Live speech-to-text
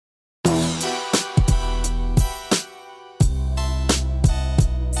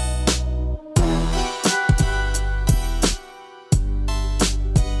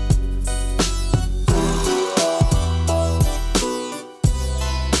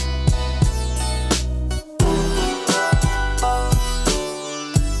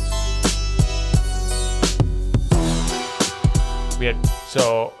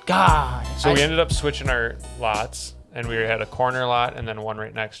So God. we ended up switching our lots, and we had a corner lot and then one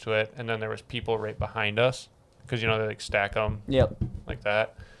right next to it, and then there was people right behind us because they like stack them. Yep. Like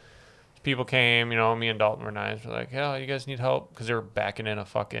that. People came, me and Dalton were nice. We're like, yeah, you guys need help because they were backing in a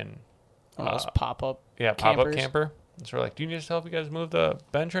fucking those pop-up pop-up camper. And so we're like, do you need us to help you guys move the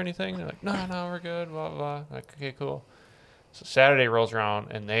bench or anything? They're like, no, we're good, blah, blah, blah. Like, okay, cool. So Saturday rolls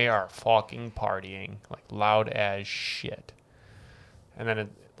around, and they are fucking partying, like, loud as shit. And then,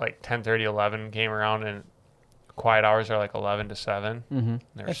 10:30, 11 came around, and quiet hours are, 11 to 7. Mm-hmm.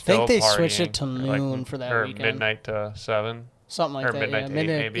 I think they switched it to noon for that weekend. Or midnight to 7. Something like or that, midnight to 8,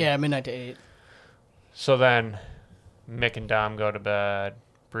 maybe. Yeah, midnight to 8. So then Mick and Dom go to bed.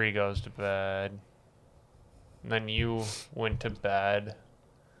 Bree goes to bed. And then you went to bed.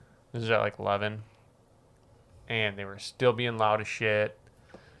 This is at 11. And they were still being loud as shit.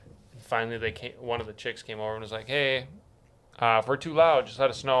 And finally, one of the chicks came over and was like, hey, if we're too loud, just let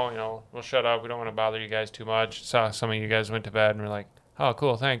us know. We'll shut up. We don't want to bother you guys too much. So some of you guys went to bed and we're like, oh,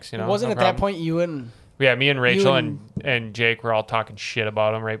 cool, thanks. Wasn't no at problem. that point you and... Yeah, me and Rachel and Jake were all talking shit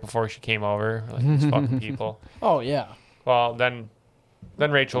about him right before she came over. Like, these fucking people. Oh, yeah. Well, then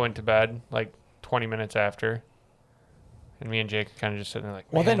Rachel went to bed 20 minutes after. And me and Jake kind of just sitting there like,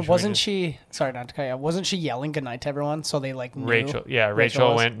 well, then wasn't she... Sorry, not to cut you off. Wasn't she yelling goodnight to everyone so they, knew?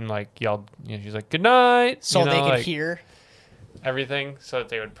 Rachel went and, yelled. She's like, good night. So they could hear? Everything so that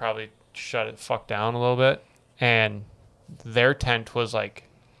they would probably shut it fuck down a little bit. And their tent was,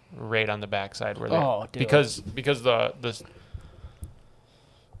 right on the backside where they because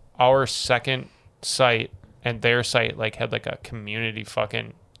our second site and their site had a community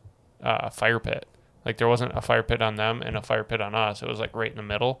fucking fire pit. There wasn't a fire pit on them and a fire pit on us. It was right in the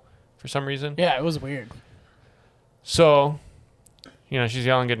middle for some reason. Yeah, it was weird. So, she's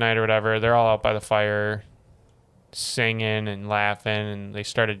yelling goodnight or whatever. They're all out by the fire singing and laughing, and they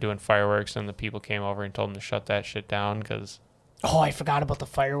started doing fireworks, and the people came over and told them to shut that shit down because... Oh, I forgot about the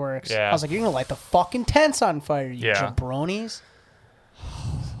fireworks. Yeah. I was like, you're going to light the fucking tents on fire, you jabronis.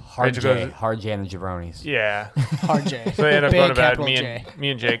 Hard J and the jabronis. Yeah. Hard J. So they end up going to bed. J. Me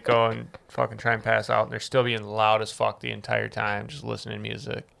and Jake go and fucking try and pass out, and they're still being loud as fuck the entire time, just listening to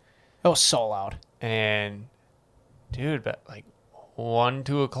music. It was so loud. And, dude, but 1,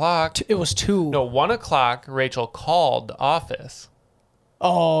 2 o'clock. It was 2. No, 1 o'clock, Rachel called the office.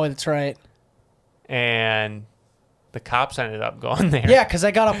 Oh, that's right. And... the cops ended up going there. Yeah, because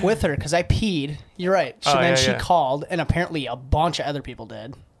I got up with her because I peed. You're right. Then she yeah. called, and apparently a bunch of other people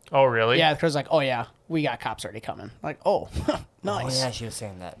did. Oh, really? Yeah, because oh, yeah, we got cops already coming. Nice. Oh, yeah, she was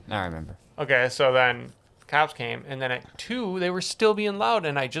saying that. Now I remember. Okay, so then cops came, and then at 2, they were still being loud,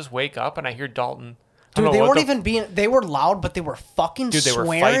 and I just wake up, and I hear Dalton. Dude, they weren't even being... They were loud, but they were fucking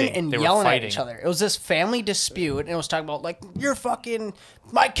swearing and yelling at each other. It was this family dispute, and it was talking about, you're fucking...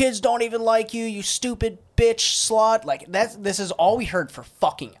 My kids don't even like you, you stupid bitch slut. This is all we heard for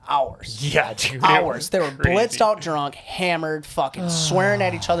fucking hours. Yeah, dude. Hours. They were blitzed out drunk, hammered, fucking swearing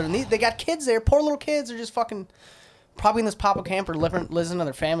at each other. And they got kids there. Poor little kids. They're just fucking... Probably in this pop-up camper, listening to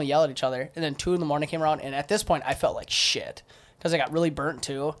their family yell at each other. And then 2 in the morning came around, and at this point, I felt like shit. Because I got really burnt,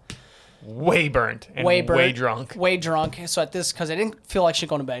 too. Way burnt and way drunk. Way drunk. So at this, because I didn't feel like shit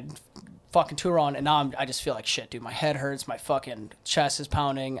going to bed. Fucking 2 on, and now I just feel like shit, dude. My head hurts. My fucking chest is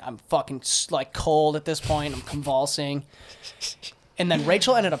pounding. I'm fucking cold at this point. I'm convulsing. And then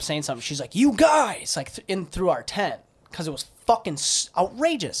Rachel ended up saying something. She's like, "You guys!" Through our tent, because it was fucking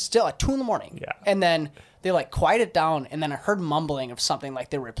outrageous. Still at 2 in the morning. Yeah. And then they quieted down, and then I heard mumbling of something.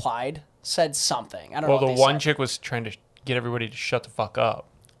 They replied, said something. I don't know. Well, the one chick was trying to get everybody to shut the fuck up.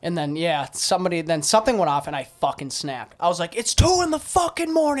 And then, something went off and I fucking snapped. I was like, it's 2 in the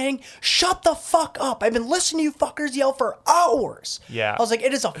fucking morning. Shut the fuck up. I've been listening to you fuckers yell for hours. Yeah. I was like,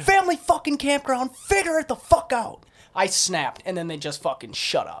 it is a family fucking campground. Figure it the fuck out. I snapped and then they just fucking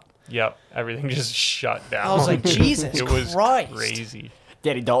shut up. Yep. Everything just shut down. I was like, Jesus Christ. It was crazy.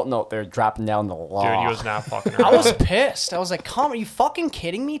 Daddy Dalton out there dropping down the law. Dude, he was not fucking around. I was pissed. I was like, are you fucking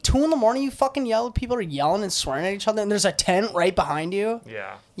kidding me? 2 in the morning, you fucking yell. People are yelling and swearing at each other, and there's a tent right behind you.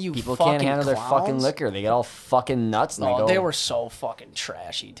 Yeah. You People fucking can't handle their fucking liquor. They get all fucking nuts. And they were so fucking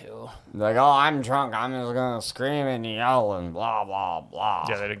trashy, too. Like, oh, I'm drunk. I'm just going to scream and yell and blah, blah, blah.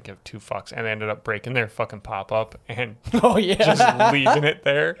 Yeah, they didn't give 2 fucks. And they ended up breaking their fucking pop-up and just leaving it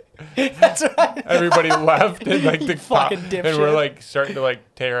there. That's right. Everybody left and the fucking dipshit. And we're starting to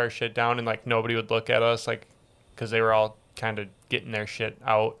tear our shit down and nobody would look at us because they were all kind of getting their shit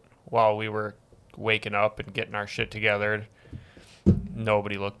out while we were waking up and getting our shit together.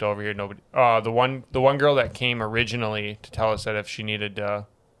 Nobody looked over here. Nobody. The one girl that came originally to tell us that if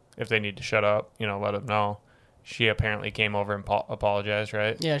they need to shut up, let them know. she apparently came over and apologized,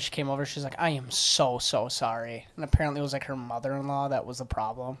 right? Yeah, she came over. She's like, I am so sorry. And apparently it was like her mother-in-law that was the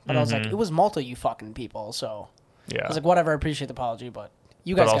problem. But I was like, it was multi you fucking people. So Yeah. I was like, whatever, I appreciate the apology, but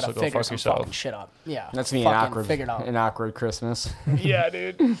you But guys also gotta go figure fuck some yourself. fucking shit up. Yeah. That's me, fucking figure it out. an awkward Christmas. Yeah,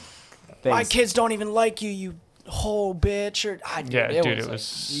 dude. My Thanks. kids don't even like you whole bitch. Or, Yeah, dude, it was like,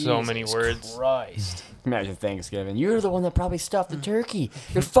 so many Jesus words. Christ. Imagine Thanksgiving. You're the one that probably stuffed the turkey.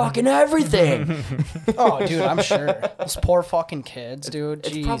 You're fucking everything. Oh, dude, I'm sure. Those poor fucking kids, dude. It's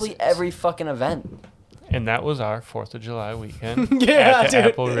Jesus. probably every fucking event. And that was our 4th of July weekend Yeah, at the dude.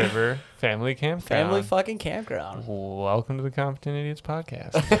 Apple River Family Campground. Family fucking campground. Welcome to the Competent Idiots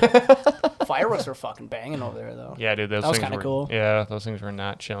podcast. Fireworks were fucking banging over there, though. Yeah, dude, those That was things kinda were cool. Yeah, those things were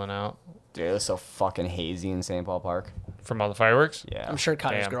not chilling out Dude, it was so fucking hazy in St. Paul Park. from all the fireworks. Yeah. I'm sure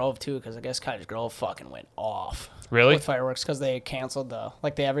Cottage Damn. Grove, too, because I guess Cottage Grove fucking went off. Really? With fireworks, because they canceled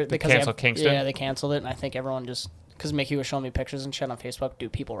they canceled Kingston? Yeah, they canceled it, and I think everyone just... Because Mickey was showing me pictures and shit on Facebook.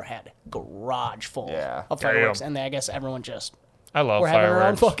 Dude, people had garage full Yeah. of fireworks, and I guess everyone just... I love We're having our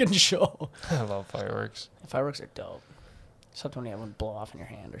own fireworks. fucking show. I love fireworks. Fireworks are dope. Except when you have one blow off in your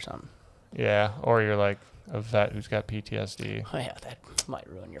hand or something. Yeah, or you're like a vet who's got PTSD. Oh, yeah, that might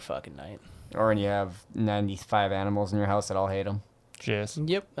ruin your fucking night. Or when you have 95 animals in your house that all hate them. Jizz.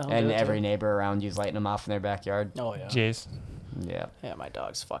 Yep. I'll do And it, too. every neighbor around you's lighting them off in their backyard. Oh, yeah. Jizz. Yeah. Yeah, my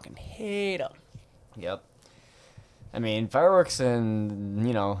dogs fucking hate them. Yep. I mean, fireworks and,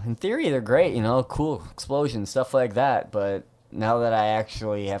 in theory they're great, cool explosions, stuff like that. But now that I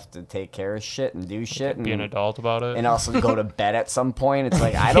actually have to take care of shit and do shit Be an adult about it. and also go to bed at some point, it's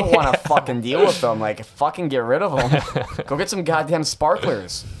like, I don't want to fucking deal with them. Like, fucking get rid of them. Go get some goddamn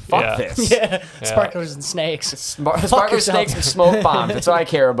sparklers. Fuck Yeah. this. Yeah. Sparklers and snakes. Sparkler yourself. snakes and smoke bombs. That's all I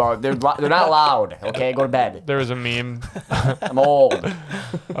care about. They're not loud. Okay, go to bed. There was a meme. I'm old.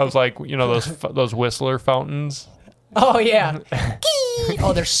 I was like, those Whistler fountains. Oh, yeah.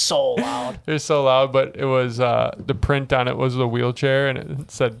 Oh, they're so loud. They're so loud, but it was the print on it was the wheelchair, and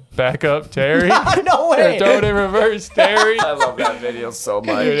it said "Back up, Terry." No way. Throw it in reverse, Terry. I love that video so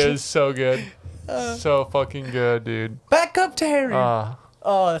much. Dude, it is so good. So fucking good, dude. Back up, Terry. Uh,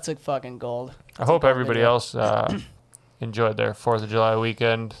 Oh, that's like fucking gold. I hope everybody else enjoyed their 4th of July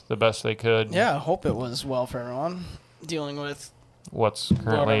weekend the best they could. Yeah, I hope it was well for everyone dealing with What's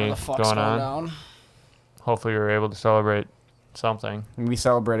whatever currently the fuck's going going on. down. Hopefully, we were able to celebrate something. We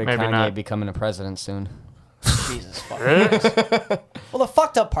celebrated Maybe Kanye not. becoming a president soon. Jesus fucking Christ. Well, the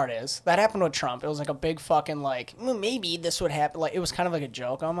fucked up part is that happened with Trump. It was like a big fucking maybe this would happen. Like it was kind of like a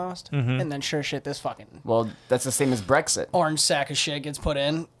joke almost. Mm-hmm. And then sure shit, this fucking Well, that's the same as Brexit. orange sack of shit gets put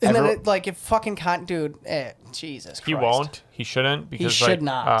in, and then it fucking dude. Jesus Christ. He won't. He shouldn't because should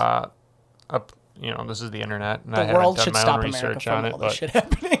not. This is the internet, and The I haven't world done should my stop own America research from on it. all this But shit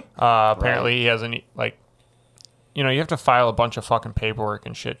happening. apparently, he hasn't you have to file a bunch of fucking paperwork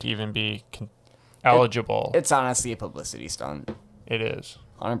and shit to even be eligible. It's honestly a publicity stunt. It is.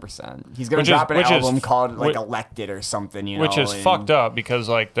 100%. He's gonna Which is- drop an which is- album called which- Elected or something, Which is and- fucked up because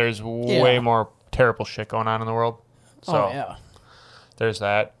there's way more terrible shit going on in the world. So Oh yeah. there's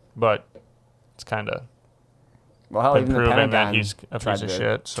that, but it's kind of Well, hell, been even the proven that Pentagon he's a tried piece of to-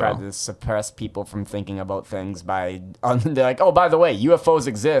 shit, so- tried to suppress people from thinking about things by they're like, oh, by the way, UFOs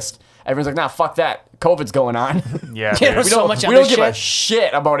exist. Everyone's like, nah, fuck that. COVID's going on. yeah. Yeah, dude. so much we other don't give a shit.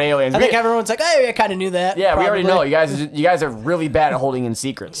 shit about aliens. I think everyone's like, hey, I kind of knew that. Yeah, we already probably. know. You guys are really bad at holding in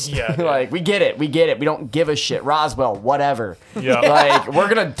secrets. Yeah, dude. Like, we get it. We don't give a shit. Roswell, whatever. Yeah. Like, we're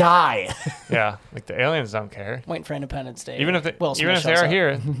gonna die. Yeah, the aliens don't care. Waiting for Independence Day. Even if they, Will even Smith if they shows are up.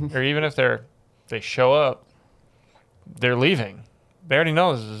 here, or even if they show up, they're leaving. They already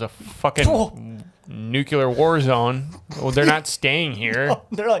know this is a fucking nuclear war zone. Well, they're not staying here.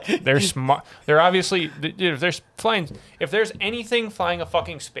 They're like, They're smart. They're obviously, dude, if there's anything flying a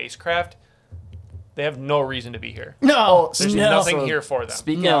fucking spacecraft, they have no reason to be here. no, There's no. nothing So, here for them.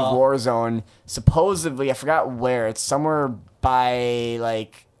 Speaking No. of war zone, supposedly, I forgot where. It's somewhere by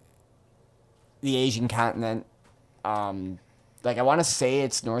the Asian continent. I want to say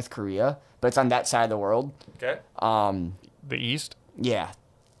it's North Korea, but it's on that side of the world. Okay. Um, The East, yeah,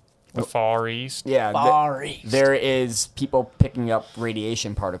 the Far East. yeah. Far East. There is people picking up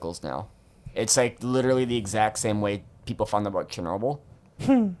radiation particles now. It's literally the exact same way people found out about Chernobyl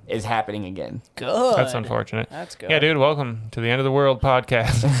is happening again. Good. That's unfortunate. That's good. Yeah, dude. Welcome to the End of the World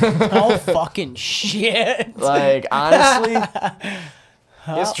podcast. Oh fucking shit. Honestly,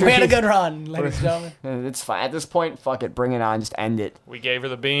 history. We had a good run, ladies and gentlemen. It's fine. At this point, fuck it. Bring it on. Just end it. We gave her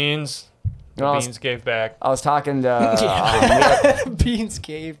the beans. The No, beans gave back. I was talking to Beans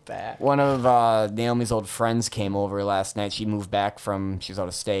gave back. one of Naomi's old friends came over last night. She moved back she was out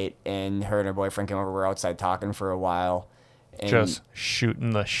of state, and her and her boyfriend came over. We were outside talking for a while. And Just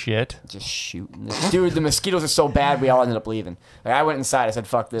shooting the shit. just shooting. Dude, the mosquitoes are so bad, we all ended up leaving. Like, I went inside. I said,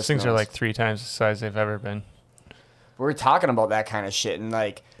 fuck this. These things are noise. like 3 times the size they've ever been. We were talking about that kind of shit, and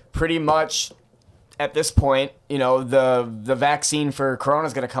like pretty much at this point, you know, the vaccine for Corona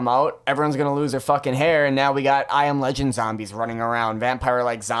is gonna come out. Everyone's gonna lose their fucking hair, and now we got I Am Legend zombies running around.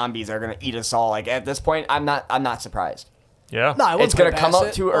 Vampire-like zombies are gonna eat us all. Like at this point, I'm not surprised. Yeah. No, I wouldn't It's put gonna it come past out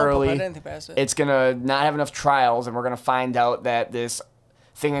it. too I wouldn't early. put anything past it. It's gonna not have enough trials, and we're gonna find out that this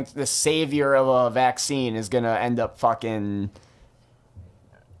thing, the savior of a vaccine, is gonna end up fucking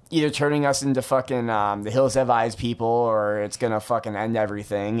either turning us into fucking the Hills Have Eyes people, or it's gonna fucking end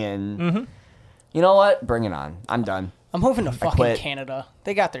everything. And you know what? Bring it on. I'm done. I'm moving to fucking quit. Canada.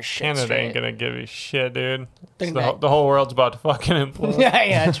 They got their shit Canada straight. ain't gonna give you shit, dude. They're It's gonna- the whole world's about to fucking implode.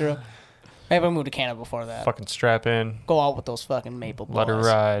 yeah, true. Maybe I'll move to Canada before that. Fucking strap in. Go out with those fucking maple Let her balls.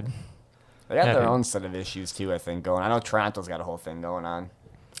 ride. They got Yeah, their dude. own set of issues too, I think, going. I know Toronto's got a whole thing going on.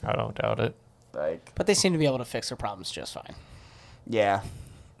 I don't doubt it. Like, But they seem to be able to fix their problems just fine. yeah,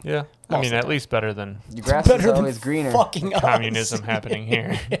 Yeah. Most I mean, of the at time. least better than the grass is Better than always greener. fucking us. communism happening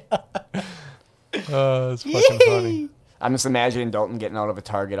here. It's fucking funny. I'm just imagining Dalton getting out of a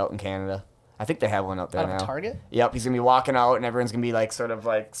Target out in Canada. I think they have one out there Out of now. a Target? Yep, he's gonna be walking out, and everyone's gonna be like, sort of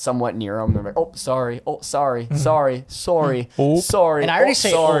like, somewhat near him. They're like, "Oh, sorry. Oh, sorry. Sorry. Sorry. Oh. Sorry." And I already oh,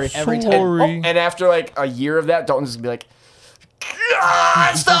 say sorry. oh every time. Sorry. And after like a year of that, Dalton's just gonna be like,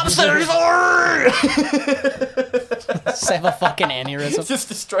 "God, stop saying sorry." Just have a fucking aneurysm.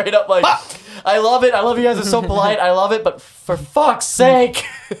 Just straight up like, "I love it. I love you guys are so polite. I love it, but for fuck's sake."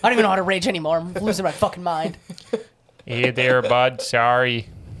 I don't even know how to rage anymore. I'm losing my fucking mind. Hey there, bud. Sorry.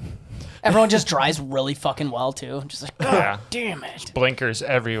 Everyone just drives really fucking well too. Just like, God Yeah. damn it. Blinkers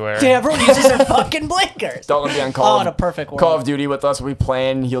everywhere. Yeah, everyone uses their fucking blinkers. Dalton will be on Call Oh, in a perfect world. Call of Duty with us. We'll be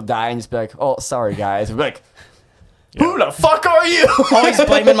playing. He'll die and just be like, "Oh, sorry, guys." We'll be like, "Who the fuck are you?" Always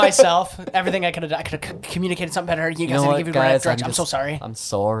blaming myself. Everything I could have communicated something better. You guys didn't give me the right direction. I'm so sorry. I'm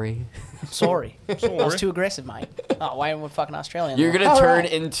sorry. I'm sorry. I was too aggressive, Mike. Oh, why am I fucking Australian? You're though? gonna All turn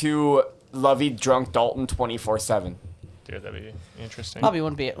right. into lovey drunk Dalton 24/7. Dude, that'd be interesting. Probably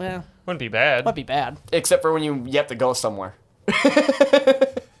wouldn't be. Well, Wouldn't be bad. might be bad. Except for when you have to go somewhere.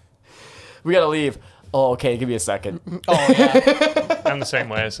 We gotta leave. Oh, okay. Give me a second. Oh yeah. I'm the same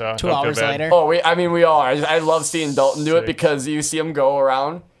way, so 2 don't feel hours bad. later. Oh, we are. I love seeing Dalton do it Sick. because you see him go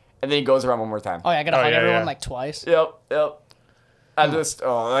around and then he goes around one more time. Oh yeah, I gotta Oh, hug yeah, everyone yeah. like twice. Yep. I just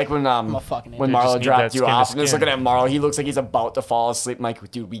like when a fucking when idiot. Just Marlo need dropped that you skin to off. I'm just skin. looking at Marlo. He looks like he's about to fall asleep. I'm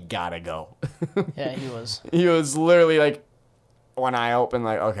like, dude, we gotta go. Yeah, he was. He was literally like one eye open,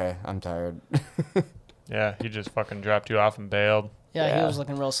 like, okay, I'm tired. Yeah, he just fucking dropped you off and bailed. Yeah, Yeah. he was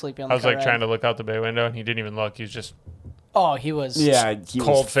looking real sleepy on I the was car like ride. trying to look out the bay window, and he didn't even look. He was just Oh, he was. Yeah, he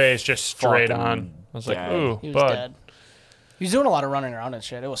cold was face, just straight fucking on. I was like, dead. ooh, He was bud. dead. He was doing a lot of running around and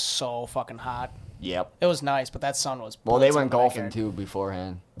shit. It was so fucking hot. Yep. It was nice, but that sun was. Well, they blitzing went in the golfing backyard. too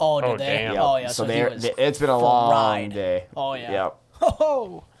beforehand. Oh, did Oh, they? damn. Oh yeah. So So, he they're, was it's been a full long ride. day. Oh yeah. Yep.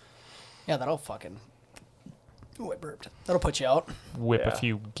 Oh. Yeah, that'll fucking. Ooh, I burped. That'll put you out. Whip Yeah. a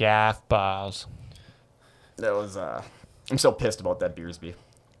few gaff balls. That was I'm so pissed about that Beersby.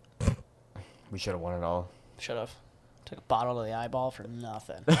 We should have won it all. Should have. Took a bottle to the eyeball for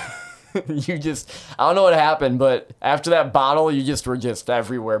nothing. You just I don't know what happened, but after that bottle, you just were just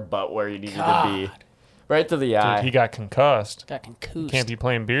everywhere but where you needed to be. God. Right to the eye. Dude, he got concussed. Got concussed. Can't be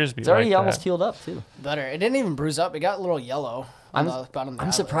playing Beersby It's already like almost that. healed up too. Better. It didn't even bruise up. It got a little yellow on the bottom of the I'm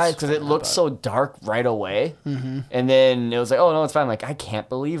eyelids surprised because from it that, looked but so dark right away, and then it was like, oh no, it's fine. I'm like, I can't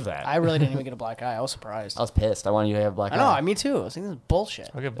believe that. I really didn't even get a black eye. I was surprised. I was pissed. I wanted you to have black I know. eye. Me too. I was thinking this is bullshit.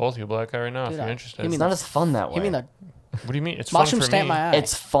 I'll give both of you a black eye right now Dude, if you're I- interested. you mean It's not as fun that way. You mean the What do you mean? It's fun mushroom for stamped me. my eye?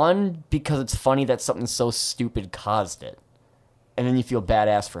 It's fun because it's funny that something so stupid caused it, and then you feel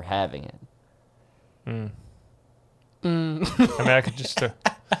badass for having it. I mean, I could just,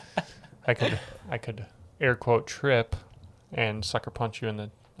 I could air quote trip, and sucker punch you in the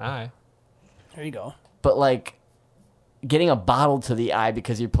eye. There you go. But like, getting a bottle to the eye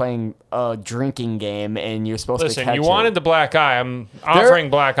because you're playing a drinking game and you're supposed to Listen, catch you it. wanted the black eye. I'm offering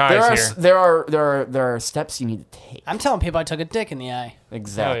black eyes there here. there are steps you need to take. I'm telling people I took a dick in the eye. Hell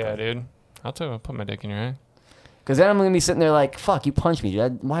Exactly. yeah, dude. I'll put my dick in your eye. Because then I'm gonna be sitting there like, fuck, you punched me,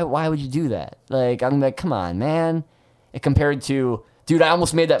 dude. Why would you do that? Like, I'm like, come on, man. It compared to, dude, I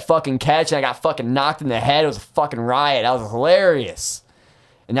almost made that fucking catch and I got fucking knocked in the head. It was a fucking riot. That was hilarious.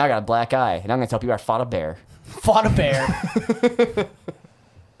 And now I got a black eye, and I'm gonna tell people I fought a bear. Fought a bear.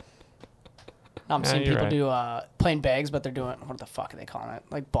 I'm seeing you're people right. do plain bags, but they're doing, what the fuck are they calling it?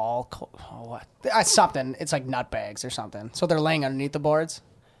 Like what? Something. It's like nut bags or something. So they're laying underneath the boards.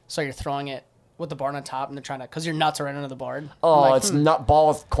 So you're throwing it with the board on top, and they're trying to, because your nuts are right under the board. Oh, I'm like, it's nut ball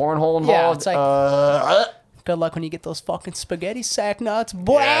with cornhole involved. Yeah, it's like- uh, good luck when you get those fucking spaghetti sack nuts,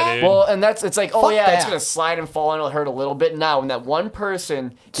 boy. Yeah, dude. well, and it's like, oh Fuck yeah, it's that. gonna slide and fall and it'll hurt a little bit. Now, when that one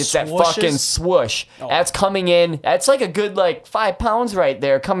person gets that Swooshes. fucking swoosh, Oh. that's coming in. That's like a good like 5 pounds right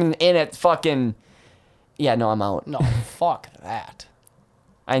there coming in at fucking. Yeah, no, I'm out. No, fuck that.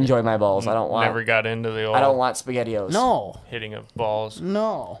 I enjoy my balls. I don't want. Never got into the old I don't want spaghettios. No, hitting of balls.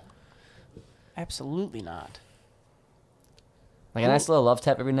 no. Absolutely not. Like a nice little love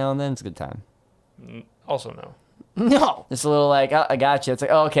tap every now and then. It's a good time. Also, no. No. It's a little like, oh, I got you. It's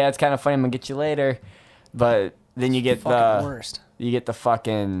like, oh, okay, that's kind of funny. I'm gonna get you later. But then you get Fucking the worst. you get the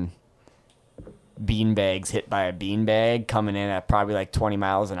fucking bean bags hit by a bean bag coming in at probably like 20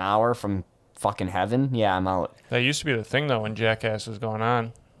 miles an hour from fucking heaven. Yeah, I'm out. That used to be the thing, though, when Jackass was going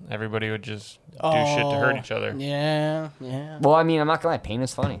on. Everybody would just do shit to hurt each other. Yeah, yeah. Well, I mean, I'm not gonna lie, pain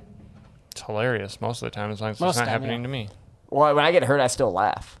is funny. It's hilarious most of the time, as long as Most it's not of the time, happening yeah. to me. Well, when I get hurt, I still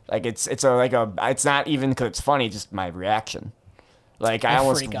laugh. Like it's it's not even because it's funny, it's just my reaction. Like I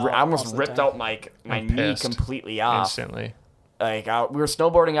almost freak out I almost most of the ripped time. out my I'm knee pissed. completely off. Instantly. Like we were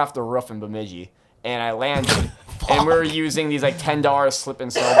snowboarding off the roof in Bemidji, and I landed, and we were using these like $10 slip-in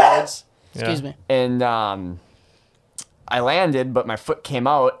snowboards, Excuse Yeah. me. and I landed, but my foot came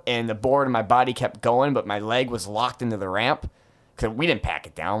out, and the board and my body kept going, but my leg was locked into the ramp because we didn't pack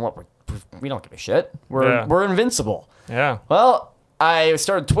it down. We don't give a shit. Yeah. We're invincible. Yeah. Well, I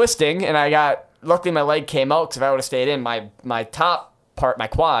started twisting, and luckily my leg came out, because if I would have stayed in, my top part, my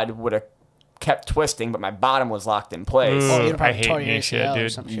quad, would have kept twisting, but my bottom was locked in place. Ooh. Oh, you'd I probably hate tore your knee shit, ACL or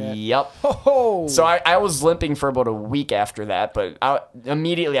dude. some shit. Yep. Oh. So I was limping for about a week after that, but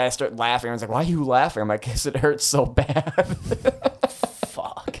immediately I started laughing. I was like, why are you laughing? I'm like, because it hurts so bad.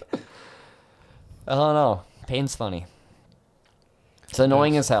 Fuck. I don't know. Pain's funny. It's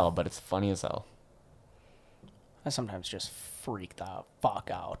annoying as hell, but it's funny as hell. I sometimes just freak the fuck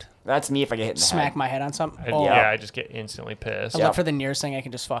out. That's me if I get hit in the Smack head. my head on something. I, Oh, yeah, I just get instantly pissed. I Yep. look for the nearest thing I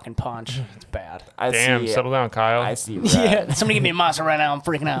can just fucking punch. It's bad. I Damn, see, settle down, Kyle. I see. Yeah, somebody give me a monster right now. I'm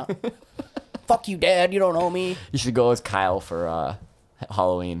freaking out. Fuck you, Dad. You don't know me. You should go as Kyle for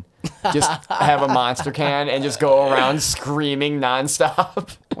Halloween. Just have a monster can and just go around screaming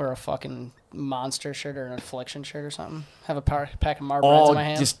nonstop. Wear a fucking monster shirt or an affliction shirt or something. Have a pack of Marlboros in my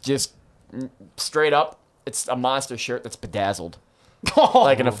hand. just straight up, it's a monster shirt that's bedazzled.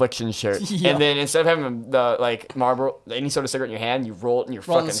 Like an affliction shirt. Yeah. And then instead of having the like Marlboro, any sort of cigarette in your hand, you roll it in your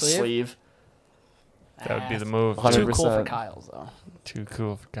Roll in fucking the sleeve? sleeve. That would be the move. 100%. Too cool for Kyle's though. Too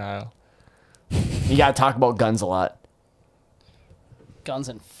cool for Kyle. You gotta talk about guns a lot. Guns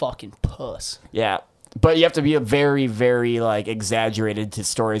and fucking puss. Yeah. But you have to be a very, very like exaggerated to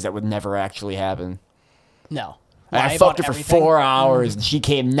stories that would never actually happen. No. I Lie fucked her about for everything. 4 hours, and she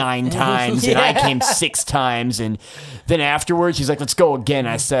came 9 times, and I Yeah. came 6 times, and then afterwards she's like, "Let's go again."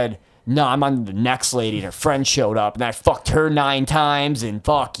 I said, "No, I'm on the next lady." And her friend showed up, and I fucked her 9 times, and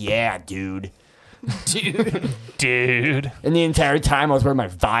fuck yeah, dude. Dude. Dude. And the entire time I was wearing my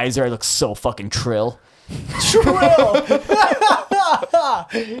visor, I looked so fucking trill. Trill.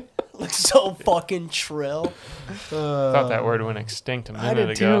 Looks so fucking trill. Thought that word went extinct a I minute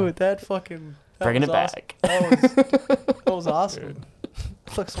did ago. too. That fucking. That Bringing was it awesome. back. That was awesome.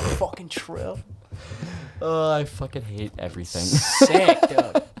 Looks so fucking trill. I fucking hate everything. Sick,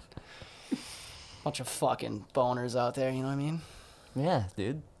 dude. Bunch of fucking boners out there, you know what I mean? Yeah,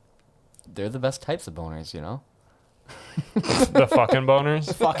 dude. They're the best types of boners, you know? The fucking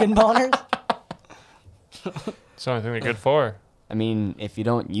boners. Fucking boners? It's the only thing they're good for. I mean, if you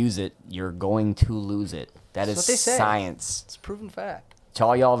don't use it, you're going to lose it. That That's is what they say. science. It's a proven fact. To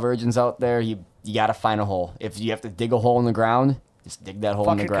all y'all virgins out there, you gotta find a hole. If you have to dig a hole in the ground, just dig that hole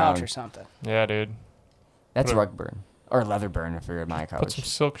Fuck in the your couch or ground. something. Yeah, dude. That's Put a- rug burn. Or leather burn if you're at my Put some couch.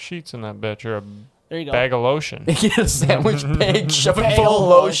 silk sheets in that bitch or a There you go. bag of lotion. Get a sandwich bag, shove it Bag full of of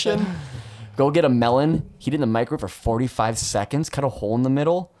lotion. Go get a melon, heat it in the microwave for 45 seconds, cut a hole in the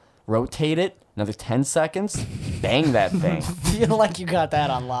middle, rotate it, another 10 seconds, bang that thing. Feel like you got that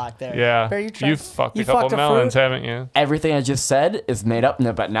on lock there. Yeah. Bear, You fucked you a couple fucked a melons, fruit? haven't you? Everything I just said is made up,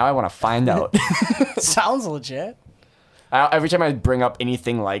 but now I want to find out. Sounds legit. Every time I bring up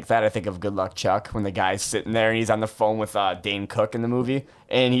anything like that, I think of Good Luck Chuck when the guy's sitting there and he's on the phone with Dane Cook in the movie,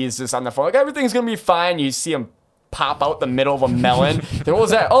 and he's just on the phone like everything's gonna be fine. You see him pop out the middle of a melon. Then what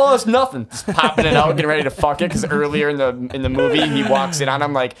was that? Oh, it's nothing. Just popping it out, getting ready to fuck it. Because earlier in the movie, he walks in on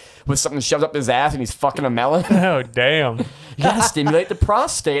him like with something shoved up his ass, and he's fucking a melon. Oh, damn. You gotta stimulate the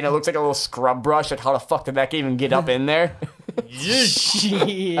prostate. And it looks like a little scrub brush. Like, how the fuck did that even get up in there?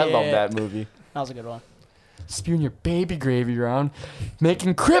 I love that movie. That was a good one. Spewing your baby gravy around,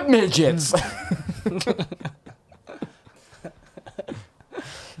 making crib midgets.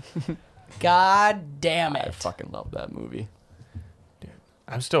 God damn I it. fucking love that movie.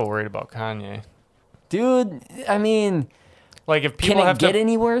 I'm still worried about Kanye. Dude, I mean, Like if can people it have get to,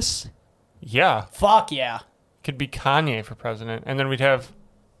 any worse? yeah, Fuck yeah. could be Kanye for president, and then we'd have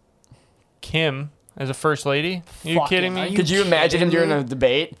Kim as a first lady. Are you Fucking- kidding are me? you Could you imagine him kidding during me? a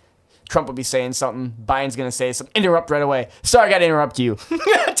debate? Trump would be saying something. Biden's gonna say something. Interrupt right away. Sorry, I gotta interrupt you.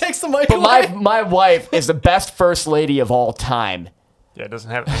 Takes the mic But away. my wife is the best first lady of all time. Yeah, it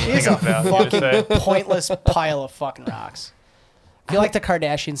doesn't have He's anything a of value to say. fucking pointless pile of fucking rocks. I feel like the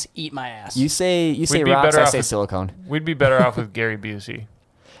Kardashians eat my ass. You say be rocks, better I off say if- silicone. We'd be better off with Gary Busey.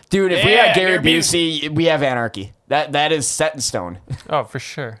 Dude, if we Yeah, had Gary Gary Busey, we have anarchy. That is set in stone. Oh, for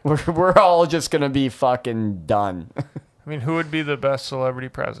sure. We're all just gonna be fucking done. I mean, who would be the best celebrity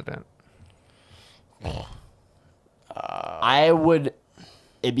president? I would.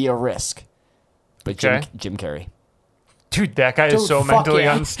 It'd be a risk. But Okay. Jim Carrey. Dude, that guy is Dude, so fuck mentally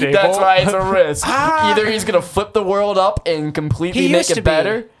yeah. unstable. That's why it's a risk. Either he's gonna flip the world up and completely he make used it to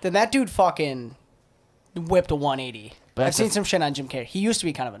better. be. Then that dude fucking whipped a 180. But I've that's seen a- some shit on Jim Carrey. He used to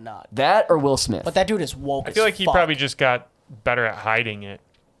be kind of a nut. That or Will Smith. But that dude is woke I feel as like he fuck. probably just got better at hiding it.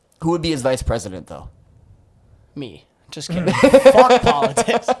 Who would be his vice president though? Me. Just kidding. Fuck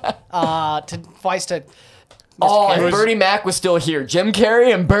politics. Vice to... Oh, Carrey. if Bernie Mac was still here, Jim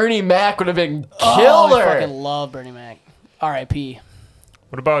Carrey and Bernie Mac would have been Oh, I killer. fucking love Bernie Mac. R.I.P.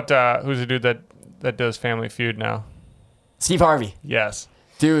 What about who's the dude that does Family Feud now? Steve Harvey, Yes.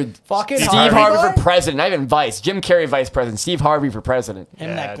 dude. Fucking Steve Harvey. Harvey for president, not even vice. Jim Carrey vice president. Steve Harvey for president. Him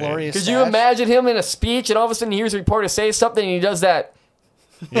Yeah, that dude. glorious Could you stash. imagine him in a speech and all of a sudden he hears a reporter say something and he does that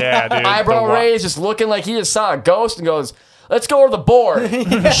Yeah, dude. eyebrow the wa- raise, just looking like he just saw a ghost and goes, "Let's go to the board."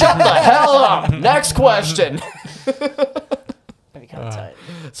 Shut the hell up. Next question. That'd be kind of tight.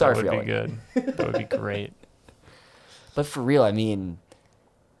 Sorry That for would be yelling. good. That would be great. But for real, I mean,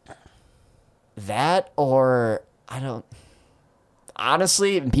 that or I don't.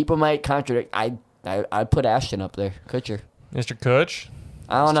 Honestly, and people might contradict. I put Ashton up there, Kutcher. Mr. Kutch?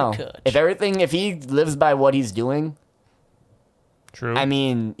 I don't know. Kutch. If he lives by what he's doing, True. I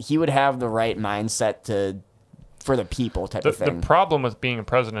mean, he would have the right mindset for the people type the of thing. problem with being a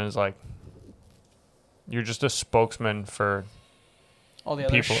president is like you're just a spokesman for All the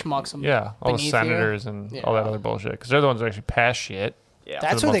other people. schmucks. Yeah, all the beneath you. senators and all that Yeah. other bullshit because they're the ones that actually pass shit.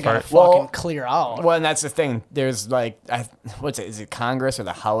 That's for the what they most gotta part. fucking Well- clear out. Well, and that's the thing. There's like, what's it? Is it Congress or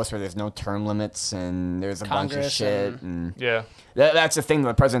the House where there's no term limits and there's a bunch of Congress shit and- and Yeah. that's the thing.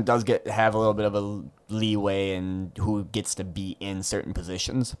 The president does have a little bit of a leeway in who gets to be in certain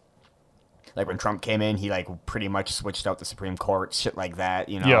positions. Like when Trump came in, he like pretty much switched out the Supreme Court, shit like that,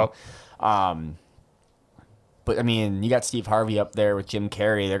 you know. But I mean, you got Steve Harvey up there with Jim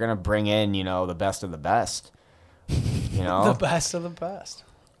Carrey. They're gonna bring in, the best of the best. You know, The best of the best.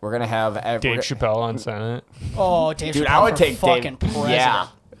 we're gonna have Dave Chappelle on Senate. Oh, Dave Dude, Chappelle I would for take fucking Dave. president. Yeah,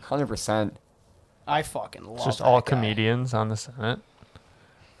 100%. I fucking love It's just that all guy. comedians on the Senate.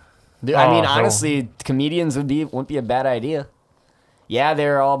 Dude, I mean, Oh, no. honestly, comedians wouldn't be a bad idea. Yeah,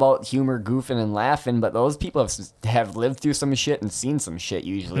 they're all about humor, goofing, and laughing, but those people have lived through some shit and seen some shit.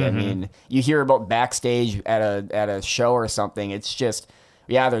 Usually, I mean, you hear about backstage at a show or something. It's just,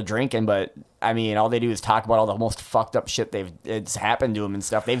 yeah, they're drinking, but I mean, all they do is talk about all the most fucked up shit it's happened to them and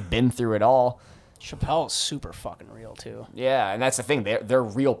stuff. They've been through it all. Chappelle is super fucking real too. Yeah, and that's the thing. They're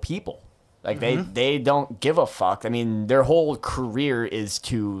real people. Like they don't give a fuck. I mean, their whole career is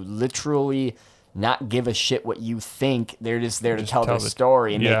to literally not give a shit what you think. They're just there to Just tell tell their the-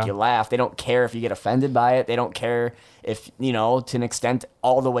 story and yeah. make you laugh. They don't care if you get offended by it. They don't care if, to an extent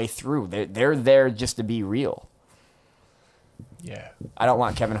all the way through. They're there just to be real. Yeah. I don't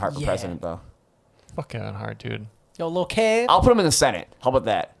want Kevin Hart for Yeah. president though. Fuck Kevin Hart, dude. Yo, Lil K. I'll put him in the Senate. How about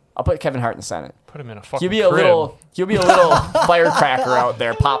that? I'll put Kevin Hart in the Senate. Put him in a fucking He'll be a crib. little firecracker out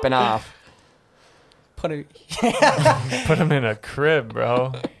there popping off. Put a Put him in a crib, bro.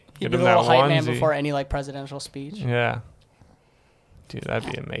 he'd Get be him the that little hype man onesie. before any like presidential speech. Yeah. Dude, that'd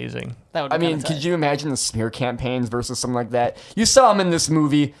be amazing. That would. Be I mean, kinda could tight. you imagine the smear campaigns versus something like that? You saw him in this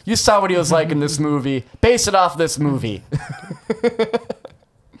movie. You saw what he was like in this movie. Base it off this movie.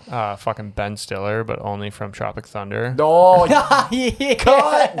 Fucking Ben Stiller, but only from Tropic Thunder. Oh, yeah.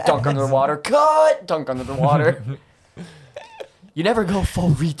 cut! Dunk under the water. Cut! Dunk under the water. You never go full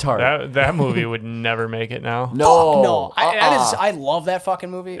retard. That movie would never make it now. No, Fuck no. uh-uh. I love that fucking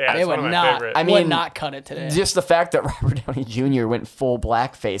movie. Yeah, it it's would one of my not. favorites. I would mean, not cut it today. Just the fact that Robert Downey Jr. went full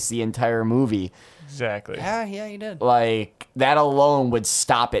blackface the entire movie, Exactly. yeah, you did. like that alone would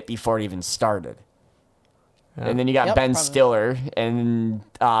stop it before it even started. Yeah. And then you got Yep, Ben probably. Stiller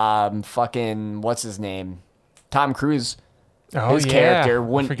and fucking what's his name, Tom Cruise. Oh, His yeah. character I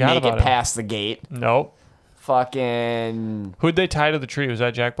wouldn't forgot make it about him. past the gate. Nope. Fucking Who'd they tie to the tree? Was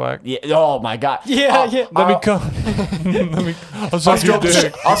that Jack Black? yeah. Oh my god. Yeah, yeah. Let me come. Let me. I'll suck your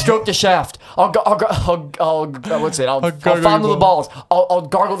dick. I'll stroke the shaft. I'll what's it? I'll gargle fondle your the balls. I'll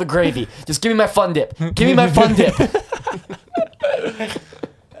gargle the gravy. Just give me my fun dip. Give me my fun dip.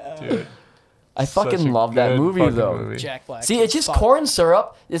 Dude, I such fucking a love that good movie fucking though. movie. Jack Black. See, it's just Fuck. corn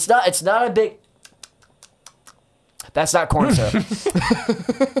syrup. It's not a big. That's not corn syrup.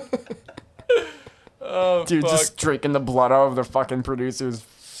 Oh, Dude, fuck. just drinking the blood out of the fucking producer's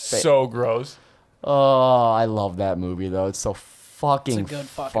face. So gross. Oh, I love that movie though. It's so fucking It's a good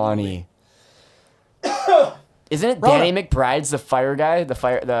fucking funny. Isn't it Rona. Danny McBride's the fire guy? The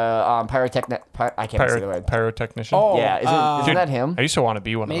pyrotechnic. I can't say the word. Pyrotechnician. Oh, Yeah, isn't Dude, that him? I used to want to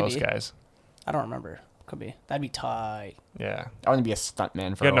be one of those Maybe. guys. I don't remember. Could be. That'd be tight. Yeah. I want to be a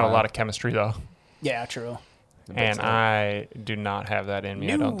stuntman for You a gotta know while. a lot of chemistry though. Yeah, true. And so. I do not have that in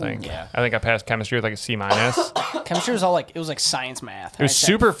me, I don't No. think. Yeah. I think I passed chemistry with like a C minus. Chemistry was all like, it was like science math. It was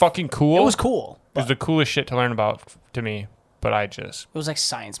super fucking cool. It was cool. It was the coolest shit to learn about to me, but I just It was like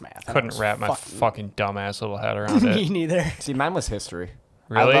science math. and it couldn't was wrap my fucking dumbass little head around Me it. neither. See, mine was history.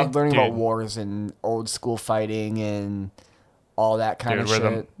 Really? I loved learning about Dude. wars and old school fighting and all that kind Dude,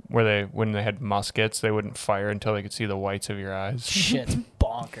 of shit. when they had muskets, they wouldn't fire until they could see the whites of your eyes. Shit's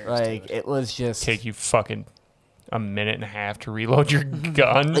bonkers. Like dude. it was just Take you fucking a minute and a half to reload your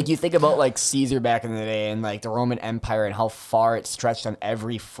gun. like you think about like Caesar back in the day and like the Roman Empire and how far it stretched on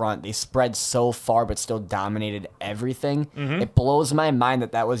every front. They spread so far but still dominated everything. Mm-hmm. It blows my mind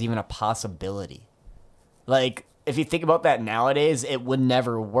that was even a possibility. Like if you think about that nowadays, it would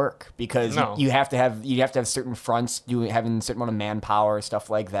never work because No. you have to have certain fronts having a certain amount of manpower, stuff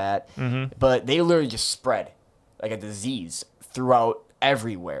like that. Mm-hmm. But they literally just spread like a disease throughout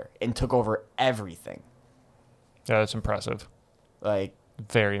everywhere and took over everything. Yeah, that's impressive. Like,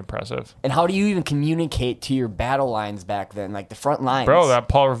 Very impressive. and how do you even communicate to your battle lines back then, like the front lines? Bro, that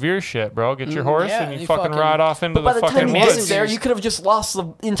Paul Revere shit, bro. Get your horse yeah, and you you fucking fucking- ride off into But by the the time fucking you messengers- get woods. there, you could have just lost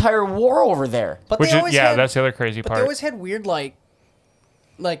the entire war over there. But Which they is, always yeah, had, that's the other crazy But part. they always had weird like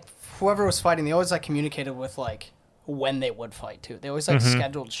whoever was fighting, they always like communicated with like when they would fight too. They always like Mm-hmm.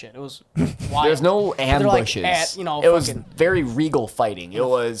 scheduled shit. It was wild. There's no They're, like, ambushes. at, you know, it was fucking- very regal fighting. It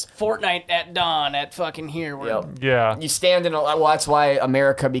was Fortnite at dawn at fucking here. Where yep. yeah. You stand in a well. That's why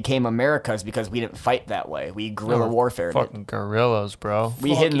America became America's because we didn't fight that way. We guerrilla warfare. It. Fucking gorillas, bro.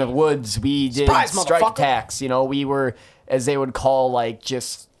 We hid in the woods. We did Surprise, strike motherfucker. attacks. You know, we were, as they would call, like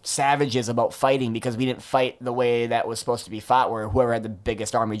just savages about fighting because we didn't fight the way that was supposed to be fought, where whoever had the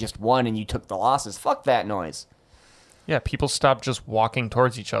biggest army just won and you took the losses. Fuck that noise. Yeah, people stopped just walking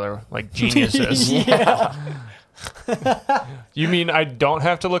towards each other like geniuses. Yeah. You mean I don't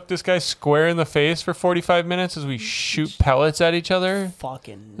have to look this guy square in the face for 45 minutes as we shoot pellets at each other?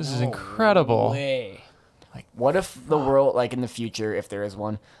 fucking. This is no incredible. way. What if the world, like in the future, if there is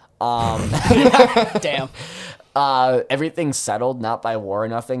one, Damn. everything's settled, not by war or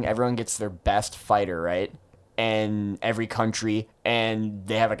nothing. Everyone gets their best fighter, right? And every country, and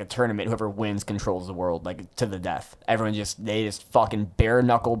they have like a tournament. Whoever wins controls the world, like to the death. They just fucking bare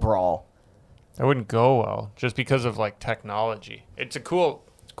knuckle brawl. That wouldn't go well just because of like technology. It's a cool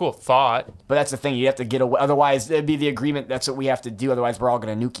thought. But that's the thing. You have to get away. Otherwise, it'd be the agreement. That's what we have to do. Otherwise, we're all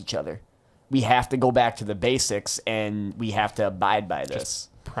gonna nuke each other. We have to go back to the basics, and we have to abide by this.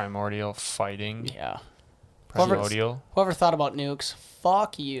 Primordial fighting. Yeah. Primordial. Whoever thought about nukes?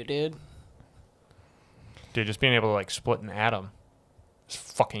 Fuck you, dude. Dude, just being able to like split an atom is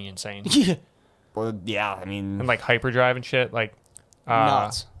fucking insane. Well, yeah. I mean, And like hyperdrive and shit. Like,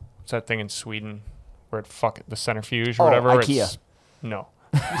 Nuts. what's that thing in Sweden where it the centrifuge or Oh, whatever? where IKEA. No.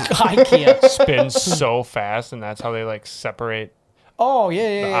 IKEA. Spins so fast, and that's how they like separate Oh yeah,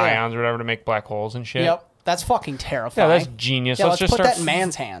 yeah, the yeah. ions or whatever to make black holes and shit. Yep. That's fucking Yeah, terrifying. that's genius. Yeah, let's let's just put start that in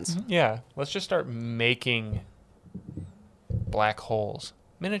man's hands. Yeah, let's just start making black holes,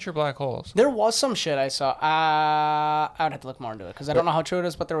 miniature black holes. There was some shit I saw. I would have to look more into it because I don't know how true it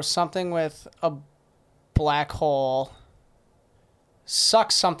is, but there was something with a black hole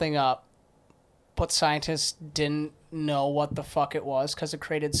sucks something up, but scientists didn't know what the fuck it was because it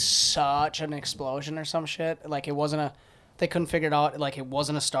created such an explosion or some shit. Like it wasn't a. They couldn't figure it out. Like, it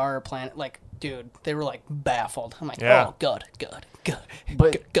wasn't a star or planet. Like, dude, they were, like, baffled. I'm like, Yeah. oh, good.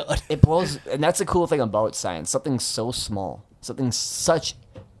 But good. it blows, and that's the cool thing about science. Something so small, something such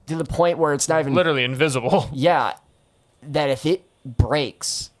to the point where it's not even Literally invisible. yeah, that if it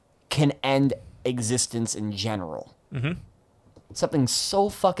breaks, can end existence in general. Mm-hmm. Something so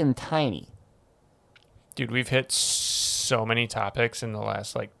fucking tiny. Dude, we've hit so many topics in the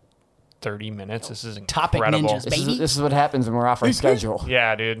last, like, 30 minutes. This is Topic incredible. ninjas. Baby. This is what happens when we're off our schedule.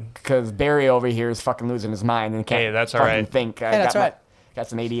 Yeah, dude. Because Barry over here is fucking losing his mind and can't Hey, that's all fucking right. think. Hey, that's right. Got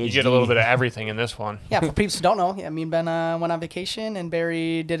some ADHD. You get a little bit of everything in this one. Yeah, for peeps who don't know, yeah, me and Ben went on vacation, and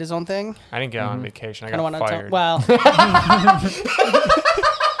Barry did his own thing. I didn't get on vacation. I Kinda got wanna tell- fired. well,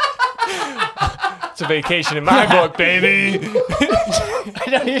 It's a vacation in my book, baby. I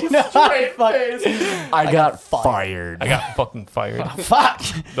don't even know. I got fired. I got fucking fired. Fuck.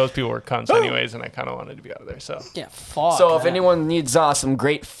 Those people were cunts anyways, and I kind of wanted to be out of there. So Yeah, fuck. So if man. anyone needs some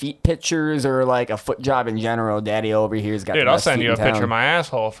great feet pictures or like a foot job in general, Daddy over here's got. dude, the I'll best send feet you a in picture town. of my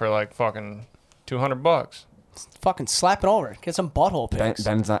asshole for like fucking $200. fucking slap it over, get some butthole pics.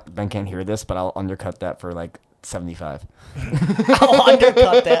 Ben can't hear this, but I'll undercut that for like 75. I'll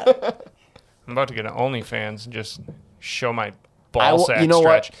undercut that. I'm about to get an OnlyFans and just show my I ball will- sack you know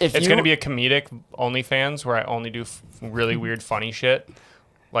what? stretch. If It's you- going to be a comedic OnlyFans where I only do really weird, funny shit.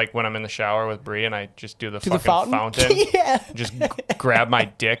 Like when I'm in the shower with Brie and I just do the To the fucking fountain. fountain. Yeah. Just grab my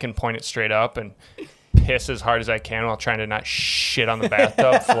dick and point it straight up and piss as hard as I can while trying to not shit on the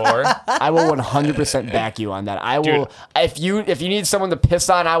bathtub floor. I will 100% back you on that. I will. If you need someone to piss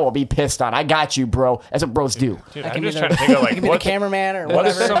on, I will be pissed on. I got you, bro. That's what bros do. Dude, I I'm can just be trying the- to think of I like can be the cameraman or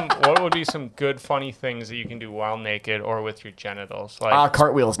whatever. what would be some good funny things that you can do while naked or with your genitals? Like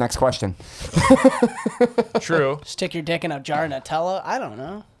Cartwheels. Next question. true. Stick your dick in a jar of Nutella. I don't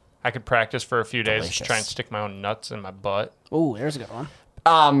know. I could practice for a few days Delicious. to try and stick my own nuts in my butt. Ooh, there's a good one.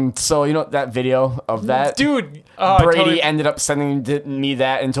 So you know that video of that Dude, Brady ended up sending me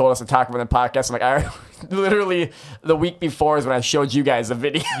that and told us to talk about the podcast. I'm like, I literally the week before is when I showed you guys the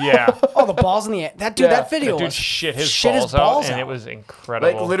video. yeah. Oh, the balls in the air. That dude, Yeah. that video That dude was shit his his balls out, and it was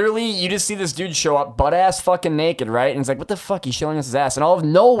incredible. Like literally, you just see this dude show up, butt ass fucking naked, right? And it's like, what the fuck? He's showing us his ass, and all of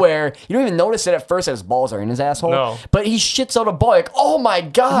nowhere, you don't even notice it at first that his balls are in his asshole. No. But he shits out a ball, like, oh my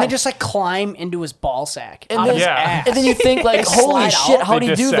god! And they just like climb into his ball sack And out then, of his Yeah. ass. and then you think like, They holy slide shit, out. how They do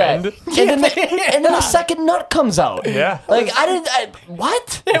you do that? descend. And then a second nut comes out. Yeah. Like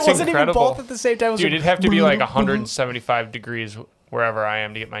what? it It's wasn't incredible. even both at the same time. It was Dude, like, it'd have to be like 175 degrees wherever I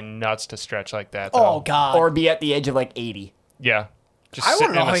am to get my nuts to stretch like that. oh though. god. Or be at the age of like 80. Yeah. Just I want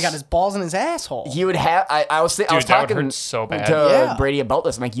sitting to know in how a he got his balls in his asshole. You would have. I was Dude, I was that would talking hurt so bad. to Yeah. Brady about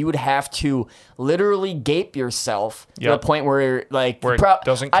this. I'm like, you would have to literally gape yourself to the Yep. point where like Where it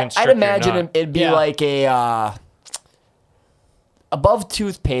doesn't I'd constrict your imagine nut. it'd be Yeah. like a above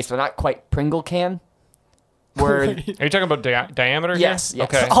toothpaste, but not quite Pringle can. Where Are you talking about diameter here? Yes, yes.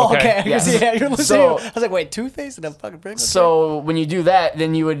 Okay. Oh, okay. Yes. Yeah, you're listening. So- I was like, wait, toothpaste and a fucking Pringles? so when you do that,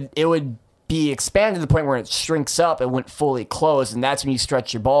 then it would be expanded to the point where it shrinks up. It wouldn't fully close, and that's when you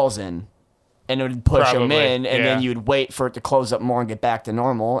stretch your balls in. And it would push them Probably, in, and then yeah. you would wait for it to close up more and get back to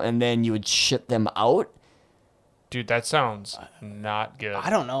normal, and then you would shit them out. Dude, that sounds not good. I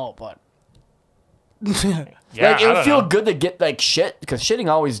don't know, but Yeah, Like, it I would don't feel know. good to get, like, shit, because shitting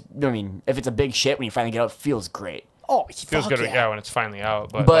always, I mean, if it's a big shit, when you finally get out, it feels great. oh, Feels fuck good, yeah. when it's finally out.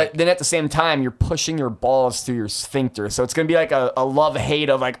 But, But like, then at the same time, you're pushing your balls through your sphincter. So it's going to be like a love-hate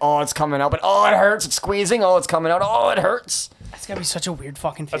of, like, oh, it's coming out, but oh, it hurts. It's squeezing. Oh, it's coming out. Oh, it hurts. That's gotta be such a weird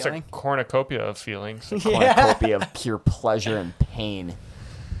fucking that's feeling. a cornucopia of feelings. Cornucopia of pure pleasure and pain.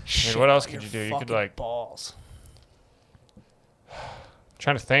 I mean, what else could Your you do? You could, fucking like, balls.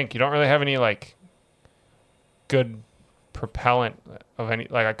 trying to think. You don't really have any, like, good propellant of any.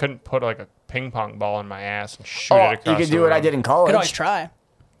 Like, I couldn't put, like, a ping pong ball in my ass and shoot Oh, it across you could the do what I room. did in Could always college. try.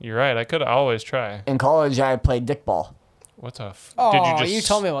 You're right. I could always try. In college, I played dick ball What's a? Oh, you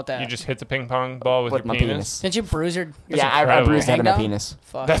told me about that. You just hit the ping pong ball with with your my penis? penis. Didn't you bruise your? Yeah, I incredible. bruised the head of my Hang down? penis.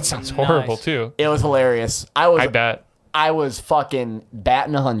 Fucking That sounds horrible nice. too. It was hilarious. I bet. I was fucking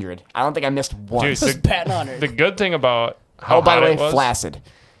batting 100. I don't think I missed once. Dude, Just batting on her. The good thing about how Oh, by hot the way, it was. flaccid.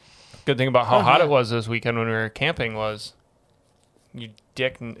 Good thing about how Oh, hot yeah. it was this weekend when we were camping was, your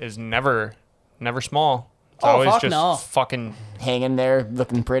dick is never small. It's Oh, always fuck just no. fucking. Hanging there,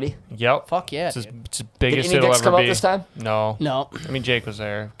 looking pretty. Yep. Fuck yeah, It's as, dude. it's as big Did as any it'll dicks ever come out be. this time? No. No. I mean, Jake was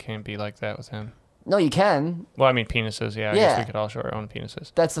there. Can't be like that with him. No, you can. Well, I mean, penises. Yeah. I Yeah. guess we could all show our own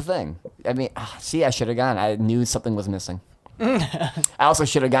penises. That's the thing. I mean, see, I should have gone. I knew something was missing. I also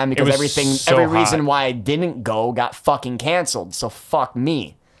should have gone because was everything, so every reason hot. why I didn't go got fucking canceled. So fuck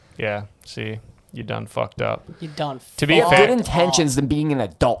me. Yeah. See, you done fucked up. You done. To be You have fair- good intentions than being an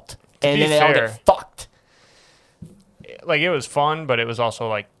adult, and be then they all fair- get fucked. Like, it was fun, but it was also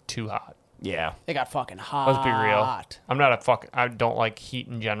like too hot. Yeah. It got fucking hot. Let's be real. I'm not a I don't like heat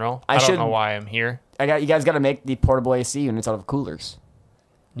in general. I I don't should- know why I'm here. You guys got to make the portable AC units out of coolers.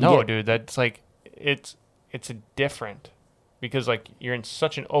 You No, get- dude, that's like it's a different because like you're in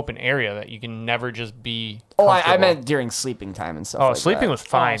such an open area that you can never just be. Oh, I comfortable. meant during sleeping time and stuff. Oh, like sleeping that. was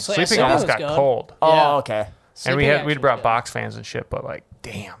fine. sleeping Sleeping almost was got good. cold, Oh, Yeah. okay. and Sleeping we'd actually brought was box fans and shit. But like,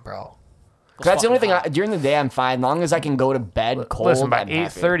 damn, bro. 'Cause that's the only thing. fucking During the day, I'm fine. As long as I can go to bed cold. Listen, by I'm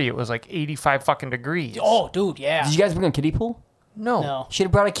happy. 8:30, it was like 85 fucking degrees. Oh, dude, yeah. Did you guys bring a kiddie pool? No. Should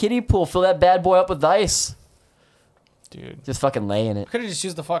have brought a kiddie pool. Fill that bad boy up with ice. dude. Just fucking lay in it. Could have just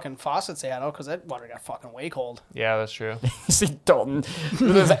used the fucking faucets they had out because that water got fucking way cold. Yeah, that's true. You see Dalton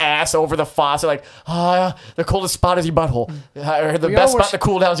with his ass over the faucet, like, the coldest spot is your butthole. Or the We best all were spot to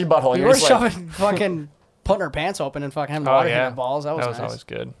cool down is your butthole. We You're were just like, shoving fucking putting our pants open and fucking having the Oh water hit yeah, our balls. That was nice. always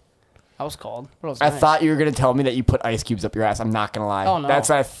good. That was cold. But it was I nice. thought you were gonna tell me that you put ice cubes up your ass. I'm not gonna lie. Oh, no. That's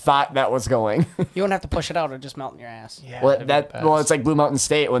what I thought that was going. you wouldn't have to push it out; it'd just melt in your ass. Yeah, well, that'd be the well, best. it's like Blue Mountain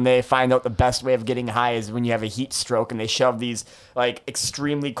State when they find out the best way of getting high is when you have a heat stroke and they shove these like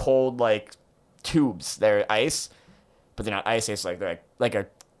extremely cold like tubes. They're ice, but they're not ice. It's like they're like a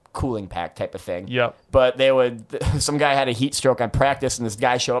cooling pack type of thing. Yep. But they would. Some guy had a heat stroke on practice, and this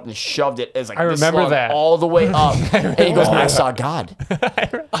guy showed up and shoved it as like I this remember long that. all the way up, and he goes, "I saw God."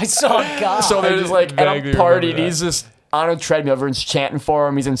 I saw God. So they're just like at vaguely a party, remember and he's just on a treadmill. Everyone's chanting for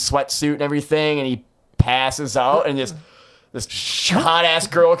him. He's in sweatsuit and everything, and he passes out, and this hot ass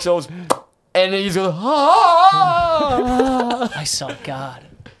girl goes, and then he's going, ah! I saw God.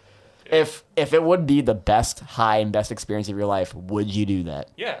 If it would be the best high and best experience of your life, would you do that?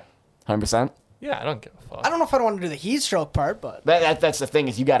 Yeah. 100%. Yeah, I don't give a fuck. I don't know if I'd want to do the heat stroke part, but That's the thing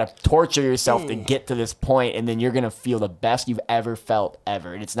is you got to torture yourself to get to this point, and then you're gonna feel the best you've ever felt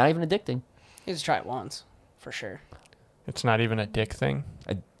ever, and it's not even addicting. you just try it once, for sure. It's not even a dick thing.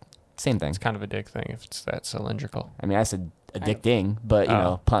 Same thing. It's kind of a dick thing if it's that cylindrical. I mean, I said addicting, but you Oh.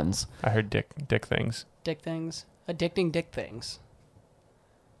 know, puns. I heard dick things. Dick things, addicting dick things.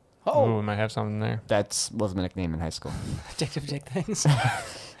 Oh, Oh, we might have something there. That was my nickname in high school. addictive dick things.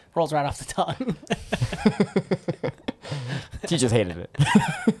 Rolls right off the tongue. Teachers hated it.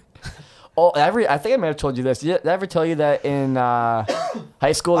 I think I might have told you this. Did I ever tell you that in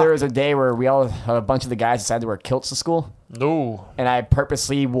high school there was a day where a bunch of the guys decided to wear kilts to school, No. and I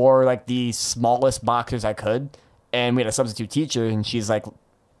purposely wore like the smallest boxers I could, and we had a substitute teacher, and she's like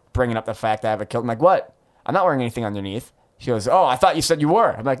bringing up the fact that I have a kilt. I'm like, what? I'm not wearing anything underneath. She goes, oh, I thought you said you were.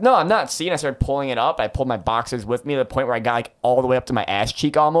 I'm like, no, I'm not. See, and I started pulling it up. I pulled my boxers with me to the point where I got like all the way up to my ass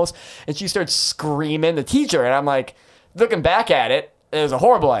cheek almost. And she started screaming, the teacher. And I'm like, looking back at it, it was a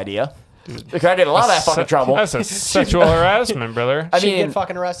horrible idea. Because I did a lot of that fucking trouble. That's a sexual harassment, brother. I She'd mean, get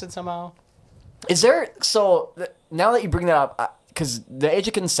fucking arrested somehow. is there, now that you bring that up, because the age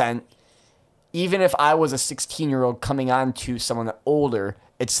of consent, even if I was a 16-year-old coming on to someone older,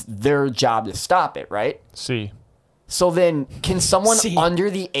 it's their job to stop it, right? See. So then, can someone See. under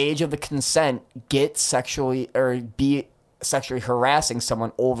the age of the consent get sexually or be sexually harassing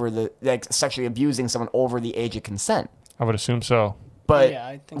someone sexually abusing someone over the age of consent? I would assume so. But Yeah,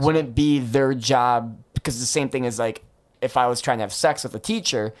 I think wouldn't it be their job? Because the same thing is like if I was trying to have sex with a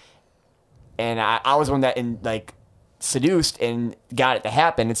teacher, and I was one that seduced and got it to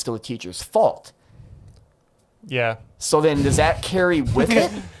happen, it's still a teacher's fault. Yeah. So then, does that carry with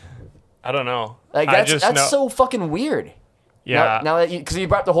it? I don't know. Like I that's just know, so fucking weird. yeah. Now that because you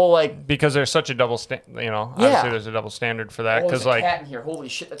brought the whole like. because there's such a double Yeah. obviously there's a double standard for that Oh, there's because a like cat in here. Holy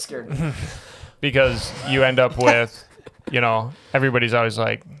shit, that scared me. because you end up with everybody's always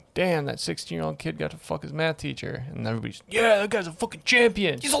like, damn, that 16-year-old kid got to fuck his math teacher, and everybody's, yeah, that guy's a fucking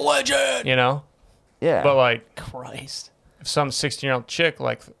champion. He's a legend. Yeah. But like Christ. if some 16-year-old chick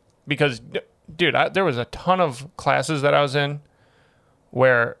because dude, there was a ton of classes that I was in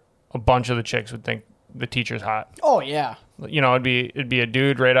where a bunch of the chicks would think the teacher's hot. Oh yeah. It'd be a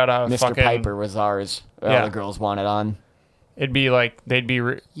dude right out of Mr. fucking Piper was ours. All Yeah. the girls wanted on. It'd be like they'd be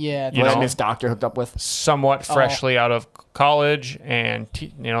Yeah. You What know, Miss Doctor hooked up with. somewhat freshly out of college, and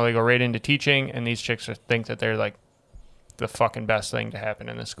they go right into teaching, and these chicks think that they're like the fucking best thing to happen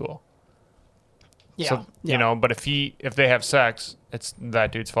in this school. yeah. So yeah. but if they have sex, it's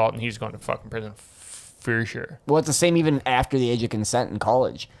that dude's fault, and he's going to fucking prison for sure. Well, it's the same even after the age of consent in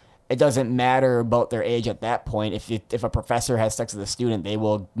college. It doesn't matter about their age at that point. If a professor has sex with a student, they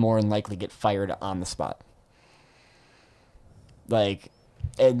will more than likely get fired on the spot.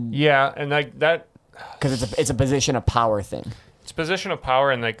 Yeah, and like that, Because it's a position of power thing. it's position of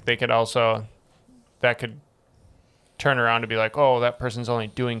power, and like they could also, that could turn around to be like, oh, that person's only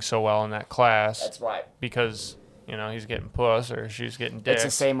doing so well in that class That's right. because, you know, he's getting puss or she's getting dick. It's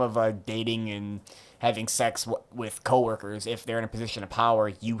the same of dating and having sex with coworkers. If they're in a position of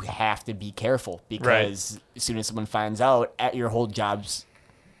power, you have to be careful because as soon as someone finds out, your whole job's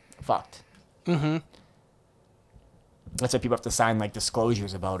fucked. Mm-hmm. That's why people have to sign like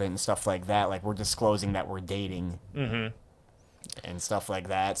disclosures about it and stuff like that. Like we're disclosing that we're dating and stuff like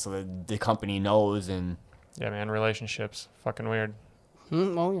that, so that the company knows. And Yeah, man, relationships. Fucking weird.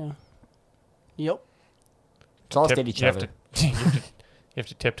 Oh, yeah. Yep. let's all date each other. you have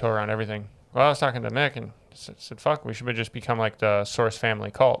to tiptoe around everything. Well, I was talking to Mick and said, fuck, we should just become like the Source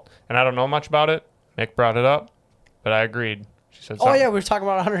family cult. And I don't know much about it. Mick brought it up, but I agreed. She said, Oh, yeah, we were talking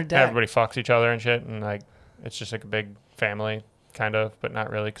about 100 Dead. everybody fucks each other and shit, and like it's just like a big family, kind of, but not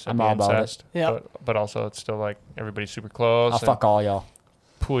really because I'm all about it. incest. Yeah. But also it's still like everybody's super close. I'll and fuck all y'all.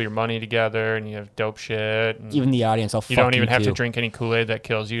 pool your money together, and you have dope shit. And Even the audience, I'll fuck you don't even have too. to drink any Kool-Aid that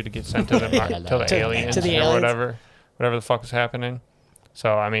kills you to get sent to the to the aliens to the or aliens. whatever the fuck is happening.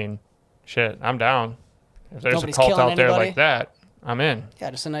 So I mean, shit, I'm down. If there's Nobody's a cult killing out there anybody? like that, I'm in. Yeah,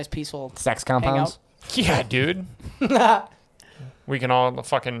 just a nice, peaceful Sex compounds. Yeah, dude. hangout. We can all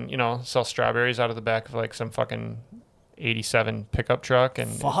fucking, you know, sell strawberries out of the back of like some fucking 87 pickup truck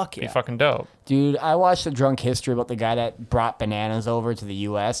and Fuck be yeah. fucking dope. Dude, I watched a drunk history about the guy that brought bananas over to the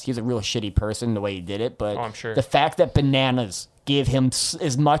U.S. He's a real shitty person the way he did it, but Oh, I'm sure. the fact that bananas gave him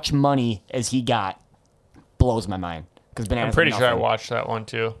as much money as he got blows my mind. Because bananas, I'm pretty are sure I nothing. watched that one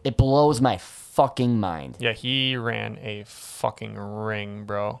too. It blows my fucking mind. Yeah, he ran a fucking ring,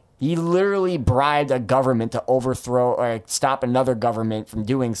 bro. He literally bribed a government to overthrow or stop another government from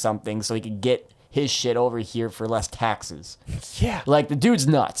doing something so he could get his shit over here for less taxes. Yeah. Like, the dude's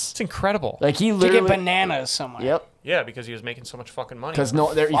nuts. It's incredible. Like, he To literally... get bananas somewhere. Yep. Yeah, because he was making so much fucking money. Because you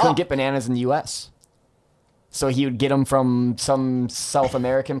couldn't get bananas in the U.S. So he would get them from some South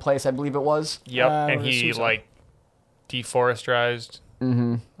American place, I believe it was. Yep, I and would he assume so. like deforested.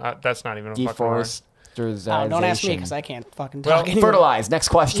 Mm-hmm. That's not even a fucking word. Deforestation. Oh, don't ask me because I can't fucking Well, talk anymore. Fertilize. Next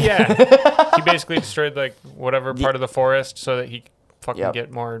question. Yeah, he basically destroyed like whatever part of the forest so that he could fucking Yep.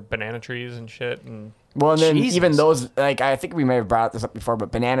 get more banana trees and shit. And Well, and then Jesus. even those, like, I think we may have brought this up before,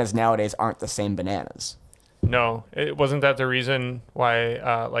 but bananas nowadays aren't the same bananas. no, it wasn't that the reason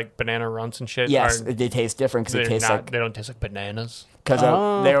why like banana runts and shit. Yes, are, they taste different because they're it tastes not. like... They don't taste like bananas. Because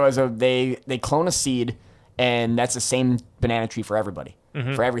Oh. there was they clone a seed, and that's the same banana tree for everybody,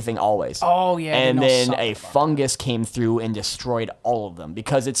 for everything always. Oh, yeah. I did And know then something a about fungus came through and destroyed all of them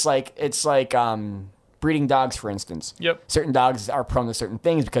because it's like breeding dogs, for instance. Yep. Certain dogs are prone to certain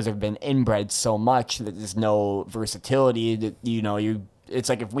things because they've been inbred so much that there's no versatility. That it's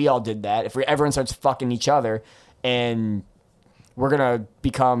like if we all did that, if everyone starts fucking each other, and we're gonna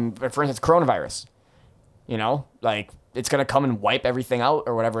become, for instance, coronavirus. Like it's gonna come and wipe everything out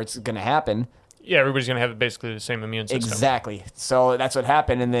or whatever. It's gonna happen. Yeah, everybody's gonna have basically the same immune system. Exactly. So that's what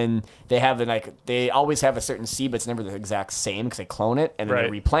happened, and then they have they always have a certain seed, but it's never the exact same because they clone it and then they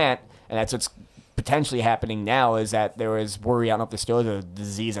Right. replant, and that's what's potentially happening now. Is that there was worry, I don't know if there's still a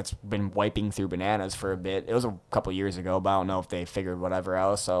disease that's been wiping through bananas for a bit. It was a couple years ago, but I don't know if they figured whatever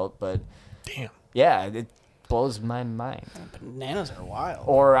else out. But Damn. yeah, it blows my mind. Bananas are wild.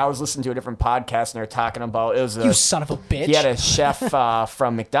 Or I was listening to a different podcast and they're talking about You son of a bitch. he had a chef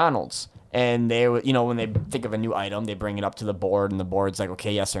from McDonald's, and they would, when they think of a new item, they bring it up to the board, and the board's like,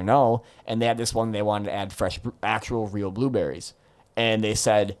 okay, yes or no. And they had this one they wanted to add fresh, actual, real blueberries, and they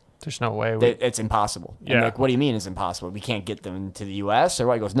said There's no way. that it's impossible. And Yeah. like, what do you mean it's impossible? We can't get them to the U.S. or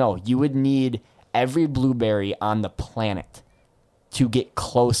what? He goes, no, you would need every blueberry on the planet to get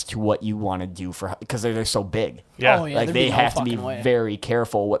close to what you want to do because they're so big. Yeah. Oh, yeah. Like there'd they be no have to be fucking way. very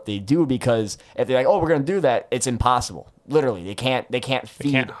careful what they do, because if they're like, oh, we're gonna do that, it's impossible. Literally, they can't feed.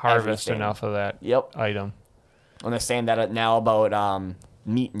 They can't harvest everything. enough of that Yep. item. And they're saying that now about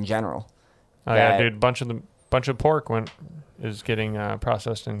meat in general. Oh yeah, That- dude. Bunch of pork is getting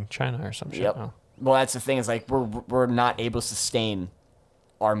processed in China or some shit Yep. now. Well, that's the thing, is like we're not able to sustain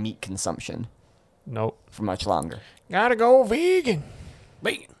our meat consumption Nope. for much longer. Gotta go vegan.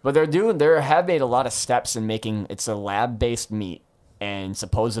 But they have made a lot of steps in making it's a lab-based meat, and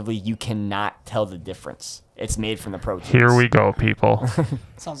supposedly you cannot tell the difference. It's made from the proteins. Here we go, people.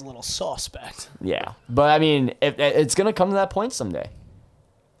 Sounds a little suspect. Yeah, but I mean, it's gonna come to that point someday.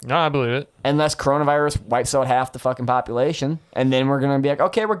 No, I believe it. Unless coronavirus wipes out half the fucking population, and then we're gonna be like,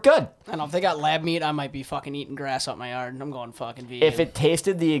 okay, we're good. I don't know if they got lab meat. I might be fucking eating grass out my yard. I'm going fucking vegan. If it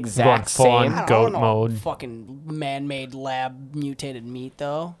tasted the Going exact full on same, I don't goat know, mode. Fucking man-made lab mutated meat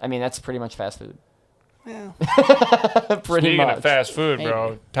though. I mean, that's pretty much fast food. Yeah. Pretty Speaking much. of fast food, bro,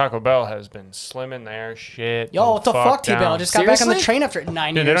 Maybe. Taco Bell has been slimming their shit. Yo, what the fuck, down. T-Bell? Just got back on the Seriously? train after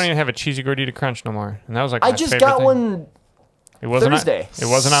 9 Dude, years. they don't even have a cheesy gordita crunch no more, and that was like I my just favorite got thing. one It wasn't Thursday. it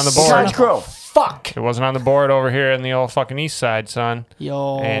wasn't on the Son board. Orange Grove. Fuck. It wasn't on the board over here in the old fucking east side, son.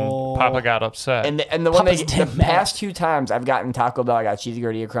 Yo. And Papa got upset. And the one Papa's the dead mad. past 2 times I've gotten Taco Bell, I got cheesy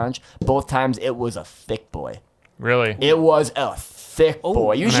gordita crunch. Both times it was a thick boy. Really? It was a thick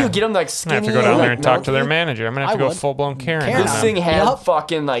boy. Usually you get them like I'm skinny. gonna have to go down there like and talk to their milky. manager. I'm gonna have I to go would. full blown Karen. Karen on This on them. thing had Yup.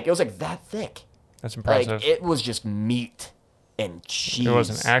 fucking like, it was like that thick. That's Like impressive. it was just meat and cheese. It was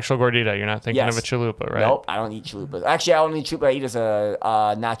an actual gordita. You're not thinking Yes. of a chalupa, right? Nope, I don't eat chalupas. Actually, I don't eat chalupa. I eat as a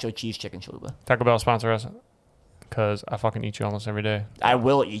nacho cheese chicken chalupa. Taco Bell sponsor us, because I fucking eat you almost every day. I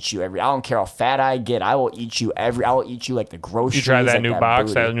will eat you I don't care how fat I get. I will eat you I will eat you like the groceries. You tried that like new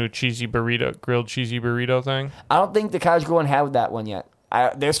box, booty. that new cheesy burrito, grilled cheesy burrito thing? I don't think the Cottage Grove one had that one yet.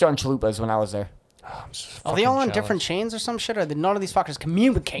 They're still on chalupas when I was there. Are they all on different chains or some shit? Or none of these fuckers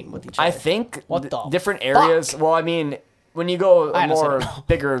communicating with each other? I think What the different areas. fuck? Well, I mean, when you go I honestly more don't know.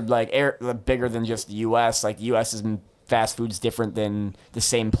 bigger, like bigger than just the U.S. Like the U.S. is fast food's different than the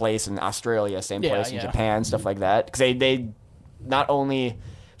same place in Australia, same Yeah, place in yeah. Japan, stuff like that. Because they not only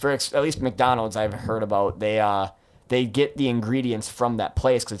for at least McDonald's I've heard about they get the ingredients from that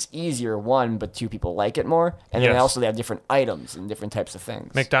place because it's easier, one, but two, people like it more, and then Yes. also they have different items and different types of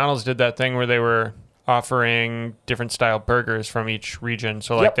things. McDonald's did that thing where they were offering different style burgers from each region.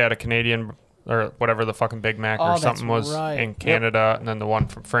 So like Yep. they had a Canadian or whatever the fucking Big Mac Oh, or that's something was right. in Yep. Canada, and then the one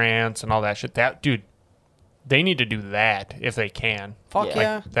from France and all that shit. That dude, they need to do that if they can. Fuck Yeah.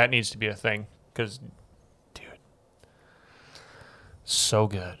 yeah. Like, that needs to be a thing because, dude, so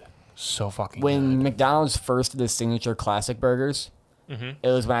good, so fucking When good. McDonald's first did the signature classic burgers, Mm-hmm. it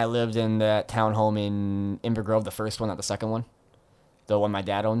was when I lived in that townhome in Inver Grove, the first one, not the second one, the one my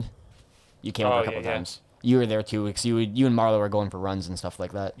dad owned. You came over a couple yeah. times. You were there too, because you and Marlo were going for runs and stuff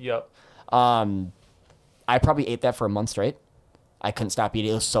like that. Yep. I probably ate that for a month straight. I couldn't stop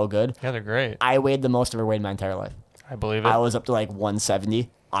eating. It was so good. Yeah, they're great. I weighed the most I've ever weighed in my entire life. I believe it. I was up to like 170.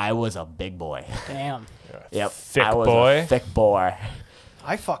 I was a big boy. Damn. Yep. Thick I was boy. A thick boy.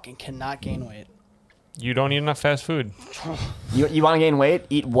 I fucking cannot gain weight. You don't eat enough fast food. You want to gain weight?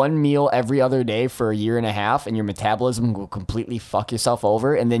 Eat one meal every other day for a year and a half, and your metabolism will completely fuck yourself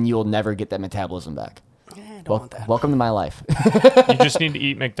over, and then you will never get that metabolism back. I don't want that. Welcome to my life. You just need to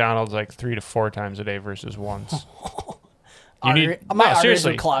eat McDonald's like 3 to 4 times a day versus once. You need My arteries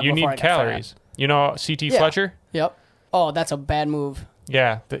seriously. would clog You before need I got fat. calories. You know CT Yeah. Fletcher? Yep. Oh, that's a bad move.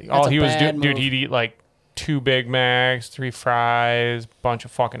 Yeah. All a he was bad doing, dude, move. he'd eat like 2 Big Macs, 3 fries, bunch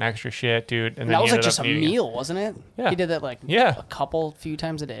of fucking extra shit, dude. And then That he was like ended just up a eating- meal, wasn't it? Yeah. He did that like Yeah. a few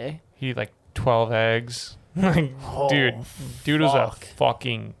times a day. He ate like 12 eggs. Like, dude was a fuck.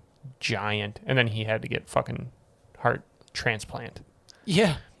 fucking giant. And then he had to get fucking heart transplant.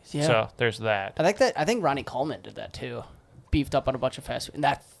 Yeah. Yeah. So there's that. I think Ronnie Coleman did that too. Beefed up on a bunch of fast food. And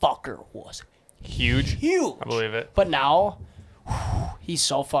that fucker was Huge. huge. I believe it. But now, he's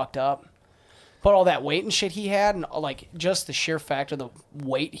so fucked up. But all that weight and shit he had, and like just the sheer fact of the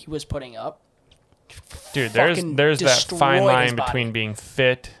weight he was putting up. Dude, fucking there's that destroyed fine his line body. between being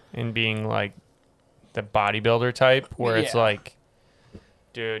fit and being like the bodybuilder type, where it's Yeah. like,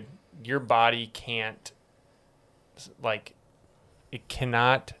 dude, your body can't, like, it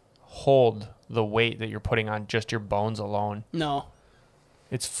cannot hold the weight that you're putting on just your bones alone. No.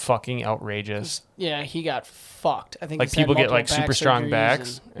 It's fucking outrageous. Yeah, he got fucked. I think Like he's had people get like multiple back super strong surgeries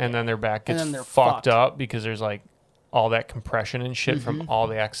backs, and- and then their back and gets then they're fucked fucked. up because there's like all that compression and shit from all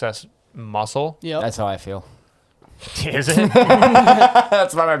the excess muscle. Yep. That's how I feel. Is it?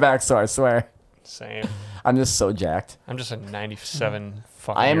 That's why my back's sore, I swear. Same. I'm just so jacked. I'm just a 97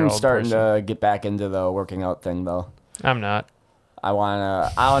 fucking I am year-old starting person. to get back into the working out thing, though. I'm not. I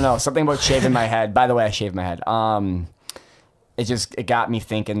don't know, something about shaving my head. By the way, I shaved my head. It got me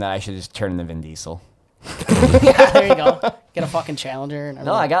thinking that I should just turn into Vin Diesel. There you go. Get a fucking Challenger. And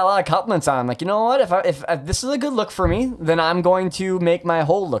No, I got a lot of compliments on him. Like, you know what? If this is a good look for me, then I'm going to make my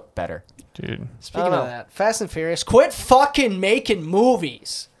whole look better. Dude, Speaking I don't of know. that, Fast and Furious, quit fucking making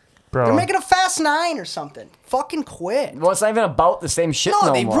movies. bro. They're making a Fast 9 or something. Fucking quit. Well, it's not even about the same shit No,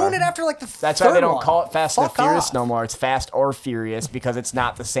 no they more. ruined it after like the That's third why they don't one. call it Fast and Fuck Furious off. no more. It's Fast or Furious because it's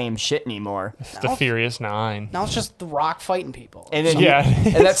not the same shit anymore. the Furious 9. Now it's just The Rock fighting people. And then Yeah.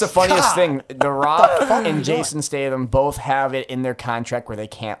 and that's the funniest God. thing. The Rock fuck are you and Jason Statham both have it in their contract where they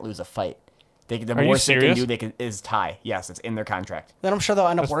can't lose a fight. The Are you worst they can serious? do is tie. Yes, it's in their contract. Then I'm sure they'll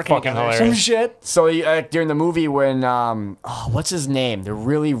end up That's working fucking together or some hilarious. shit. So during the movie when what's his name? The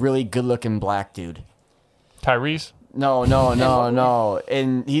really really good looking black dude. Tyrese? No.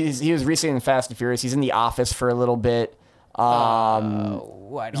 And he was recently in Fast and Furious. He's in The Office for a little bit. I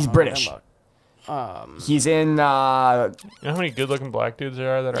don't He's know British. what He's in. You know how many good-looking black dudes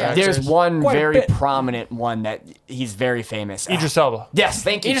there are that are actors? There's one Quite a very bit. prominent one that he's very famous. Idris Elba. Yes,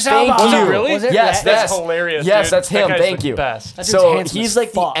 thank you. Idris Thank Elba. you. Was it really? Was it? Yes, That- That's hilarious. Yes, dude. that's That him. guy's Thank the you. Best. That dude's So handsome he's as like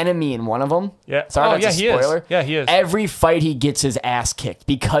fuck. the enemy in one of them. Yeah. Sorry, Oh, that's yeah, a he is. spoiler. Yeah, he is. Every fight he gets his ass kicked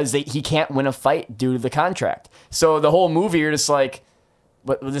because he can't win a fight due to the contract. So the whole movie, you're just like,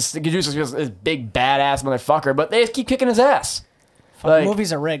 but this big badass motherfucker, but they just keep kicking his ass. Fucking Like-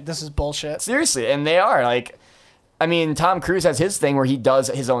 movies are rigged. This is bullshit. Seriously, and they are like. I mean, Tom Cruise has his thing where he does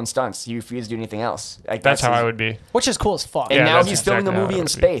his own stunts. He refuses to do anything else. Like, That's how his- I would be. Which is cool as fuck. And Yeah, now that's he's filming the exactly how movie it in would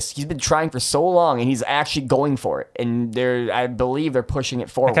be. space. He's been trying for so long, and he's actually going for it. And I believe they're pushing it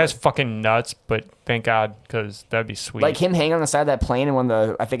forward. That guy's fucking nuts, but thank God, because that'd be sweet. Like him hanging on the side of that plane in one of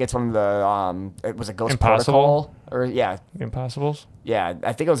the, I think it's one of the, it was a Ghost Impossible? Protocol, or Impossibles? yeah,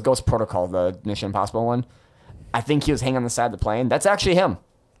 I think it was Ghost Protocol, the Mission Impossible one. I think he was hanging on the side of the plane. That's actually him.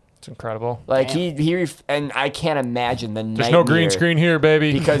 It's incredible. Like and I can't imagine the There's no green screen here,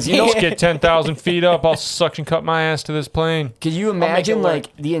 baby. Because you know- Just get 10,000 feet up, I'll suction cut my ass to this plane. Could you make it imagine work.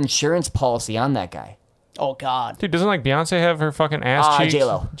 like the insurance policy on that guy? Oh God. Dude, doesn't like Beyonce have her fucking ass cheeks?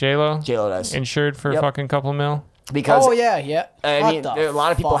 J-Lo. J-Lo? J-Lo does. Insured for Yep. fucking couple mil? Because Oh yeah. I What mean, the a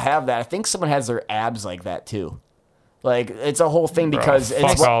lot of people fuck? have that. I think someone has their abs like that too. Like it's a whole thing Bro, because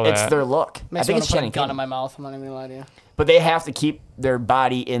fuck all it's that. their look. Makes I think me it's want to put a Channing gun in Tatum. my mouth. I'm not even gonna lie to you. But they have to keep their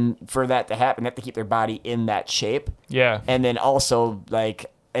body in for that to happen. They have to keep their body in that shape, Yeah. and then also like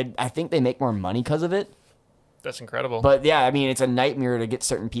I think they make more money because of it. That's incredible. But yeah, I mean, it's a nightmare to get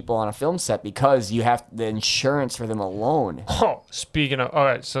certain people on a film set because you have the insurance for them alone. Oh, speaking of, all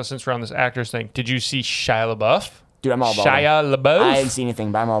right, so since we're on this actors thing, did you see Shia LaBeouf? Dude, I'm all about him. Shia LaBeouf? I didn't see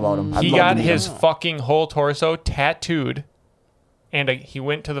anything, but I'm all about him. I'd He love got to meet his him. fucking whole torso tattooed, and he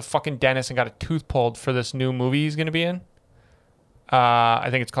went to the fucking dentist and got a tooth pulled for this new movie he's gonna be in. I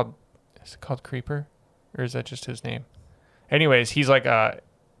think it's called. Is it called Creeper, or is that just his name? Anyways, he's like I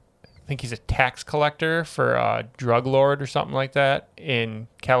think he's a tax collector for a drug lord or something like that in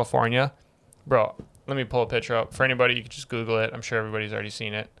California. Bro, let me pull a picture up for anybody. You can just Google it. I'm sure everybody's already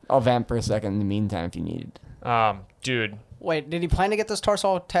seen it. I'll vamp for a second in the meantime if you need. Dude. Wait, did he plan to get this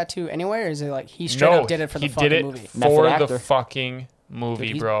torso tattoo anyway, or is it like he straight up did it for the he fucking did it movie? Method for actor. the fucking movie,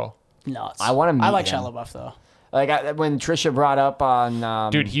 Dude, he's- bro. Nuts. I wanna meet I like him. Shia LaBeouf though. Like when Trisha brought up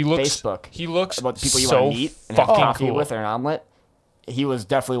on Dude, he looks Facebook He looks about the people you so want to meet and have fucking coffee cool. with or an omelet, he was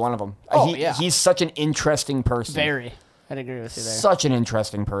definitely one of them. Oh, yeah. He's such an interesting person. Very. I'd agree with you there. Such an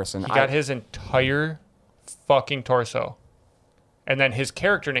interesting person. He got his entire fucking torso, and then his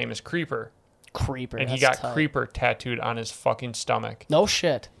character name is Creeper, Creeper. and he that's got tight. Creeper tattooed on his fucking stomach. No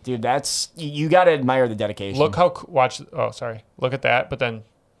shit. Dude, that's you got to admire the dedication. Look how watch. Oh, sorry. Look at that, but then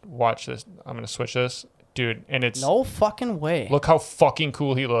watch this. I'm gonna switch this, dude, and it's No fucking way. look how fucking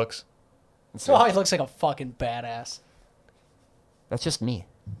cool he looks. Oh, he looks like a fucking badass. That's just me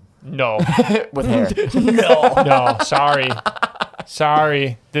No, with hair. no,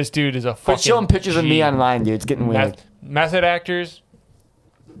 sorry. This dude is a fucking. Quit showing pictures of me G. online, dude. It's getting weird. Method actors,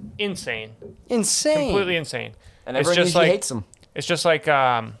 insane, Insane. completely insane. And It's everyone just usually like hates them. it's just like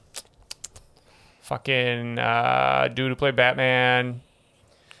fucking dude who played Batman.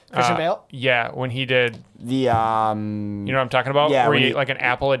 Christian Bale? Yeah, when he did, The you know what I'm talking about? Yeah, where when he he- ate like an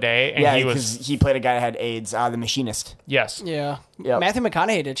apple a day, and yeah, he because was he played a guy that had AIDS. The machinist. yes, Yeah. Yep. Matthew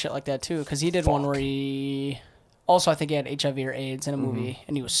McConaughey did shit like that too, because he did one where he also I think he had HIV or AIDS in a movie,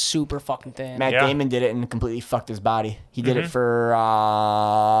 and he was super fucking thin. Matt Yeah. Damon did it and completely fucked his body. He did Mm-hmm. it for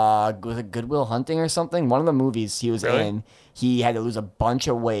was it Goodwill Hunting or something? One of the movies he was Really? in. He had to lose a bunch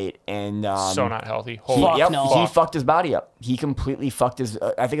of weight and so not healthy. He, Holy Fuck yep, no. he fucked his body up. He completely fucked his.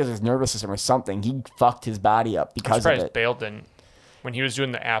 I think it was his nervous system or something. He fucked his body up I'm because of surprised it. Bale didn't. When he was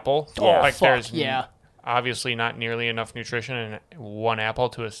doing the apple, Yeah. like fuck, there's yeah. obviously not nearly enough nutrition in one apple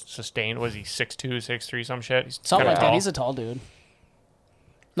to sustain. Was he 6'2", 6'3", some shit? He's Something kinda like that. tall. He's a tall dude.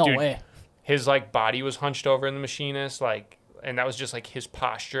 No Dude, way. His like body was hunched over in the machinist, like, and that was just like his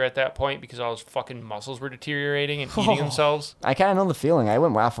posture at that point because all his fucking muscles were deteriorating and eating themselves. I kind of know the feeling. I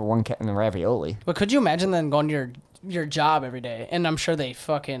went wow for one cat in the ravioli. But could you imagine then going to your job every day, and I'm sure they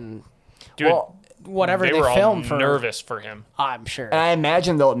fucking Dude, Well, whatever they they were all film for. nervous for him. I'm sure. And I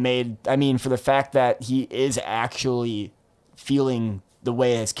imagine though it made. I mean, for the fact that he is actually feeling the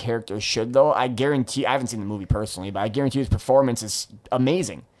way his character should, though, I guarantee. I haven't seen the movie personally, but I guarantee his performance is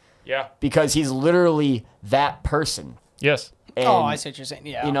amazing Yeah. because he's literally that person. Yes. And, oh, I see what you're saying.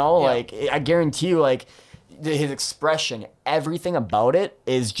 Yeah. You know, Yeah. like I guarantee you, like his expression, everything about it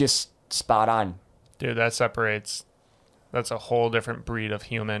is just spot on. Dude, that separates That's a whole different breed of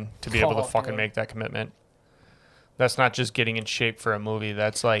human to be able to Oh, fucking dude. make that commitment. That's not just getting in shape for a movie.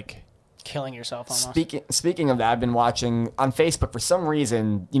 That's like, Killing yourself almost. Speaking of that, I've been watching on Facebook for some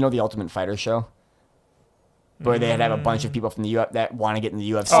reason. You know the Ultimate Fighter show, where they have a bunch of people from the that want to get in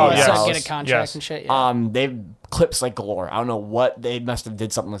the UFC. Oh, yeah, yes. so get a contract Yes. and shit. Yeah. They've clips like galore. I don't know what they must have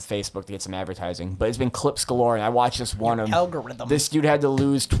did something with Facebook to get some advertising, but it's been clips galore. And I watched this one of algorithm. This dude had to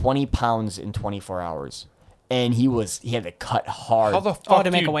lose 20 pounds in 24 hours, and he had to cut hard. how the fuck to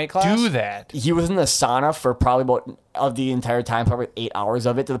make do a weight you class? do that? He was in the sauna for probably about of the entire time, probably 8 hours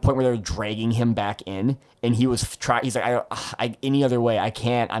of it, to the point where they were dragging him back in, and he was He's like, I any other way, I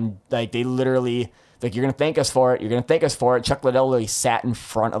can't. I'm like, they literally like, you're gonna thank us for it. You're gonna thank us for it. Chuck Liddell literally sat in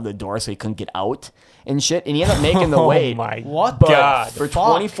front of the door so he couldn't get out and shit, and he ended up making the weight. Oh my What But God. for fuck?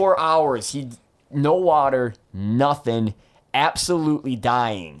 24 hours, no water, nothing, absolutely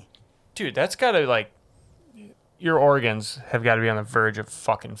dying. Dude, that's gotta like, your organs have got to be on the verge of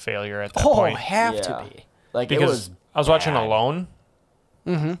fucking failure at that Oh, point. have Yeah. to be. Like Because it was. I was watching bad. Alone,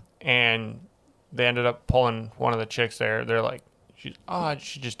 and they ended up pulling one of the chicks there. They're like,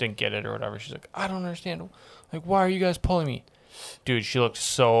 she just didn't get it or whatever. She's like, I don't understand. Like, why are you guys pulling me? Dude, she looked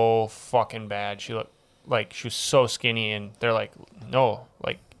so fucking bad. She looked like she was so skinny, and they're like, no,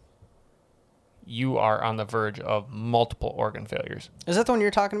 like, you are on the verge of multiple organ failures. Is that the one you're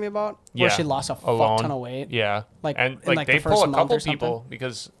talking to me about? Yeah. Where she lost a Alone. fuck ton of weight? Yeah. Like, and in, like the they first pull a month couple or something? people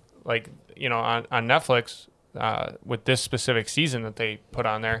because like, you know, on Netflix, with this specific season that they put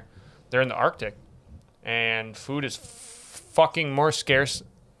on there, they're in the Arctic, and food is fucking more scarce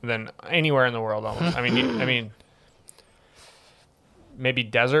than anywhere in the world almost. I mean, maybe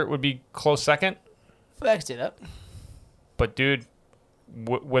desert would be close second, I can see that. but dude,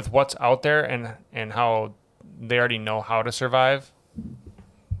 with what's out there and how they already know how to survive,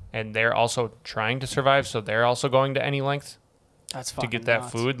 and they're also trying to survive, so they're also going to any length That's to fucking get that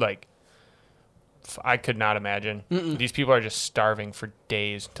nuts. food. Like, I could not imagine. These people are just starving for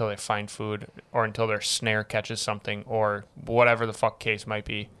days until they find food, or until their snare catches something, or whatever the fuck case might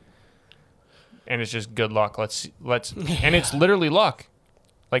be. And it's just good luck. Let's and it's literally luck.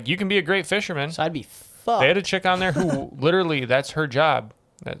 Like, you can be a great fisherman. So I'd be fucked. They had a chick on there who literally, that's her job.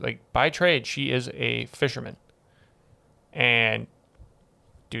 Like, by trade, she is a fisherman. And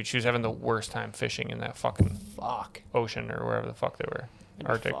dude, she was having the worst time fishing in that fucking Fuck. ocean or wherever the fuck they were. You'd be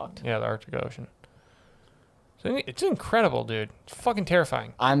Arctic. fucked. Yeah, the Arctic Ocean. So it's incredible, dude. It's fucking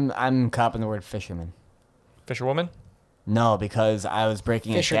terrifying. I'm copping the word fisherman. Fisherwoman? No, because I was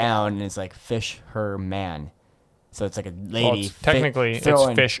breaking Fisher it down, and it's like fish her man. So it's like a lady. Well, it's technically,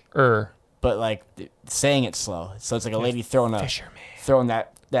 throwing, it's fish-er. but like saying it slow. So it's like a lady throwing Fisherman. throwing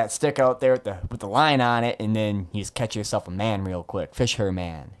that stick out there with the line on it, and then you just catch yourself a man real quick. Fish her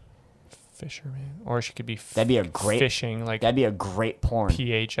man. Fisherman. Or she could be That'd be a great- fishing, like That'd be a great porn.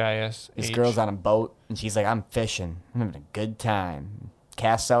 PHIS. This girl's on a boat, and she's like, "I'm fishing. I'm having a good time."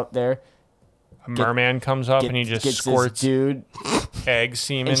 Casts out there. A merman comes up and he just gets squirts this dude. egg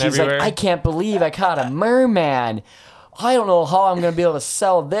semen And she's everywhere. like, I can't believe I caught a merman. I don't know how I'm going to be able to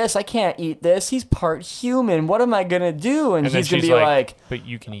sell this. I can't eat this. He's part human. What am I going to do? And and then he's going to she's be like, but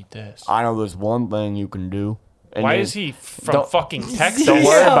you can eat this. I know there's one thing you can do. And Why then- is he from Don't- fucking Texas? Don't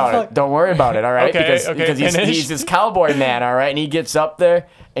worry Yeah, about fuck. it. Don't worry about it, all right? Okay, because finish. he's this cowboy man, all right? And he gets up there,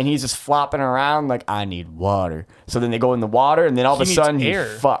 and he's just flopping around like, I need water. So then they go in the water, and then all of He a needs sudden air.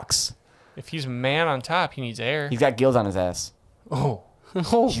 he fucks. If he's a man on top, he needs air. He's got gills on his ass. Oh,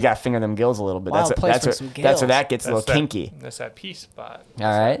 Oh, He's got to finger them gills a little bit. Wild That's place that's for where, some that's where gills. that gets a little kinky. That's that pee spot. All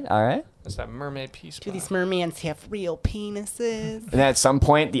right. That's that mermaid pee spot. mermans have real penises. And then at some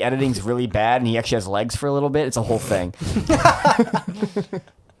point, the editing's really bad, and he actually has legs for a little bit. It's a whole thing.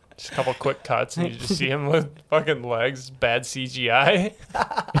 Just a couple quick cuts, and you just see him with fucking legs. Bad CGI.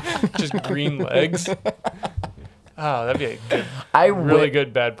 Just green legs. Oh, that'd be a good, really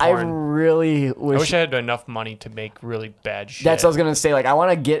good bad I porn. really I wish. wish I had enough money to make really bad shit. That's what I was gonna say. Like, I want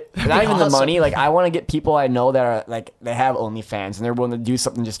to get not even the awesome. money. Like, I want to get people I know that are like they have OnlyFans and they're willing to do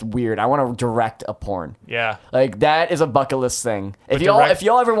something just weird. I want to direct a porn. Yeah. Like, that is a bucket list thing. If But y'all direct-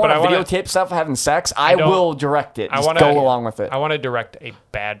 ever want but to I wanna- videotape stuff having sex, I don't- will direct it. I Just wanna- go along with it. I want to direct a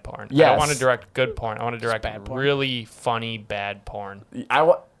bad porn. I Yes. don't want to direct good porn. I want to direct bad porn. really funny bad porn.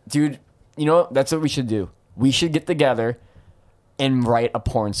 Dude, you know what? That's what we should do. We should get together and write a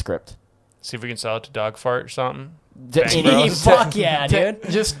porn script. See if we can sell it to Dog Fart or something. D- Bang and- Bros. Fuck yeah, dude.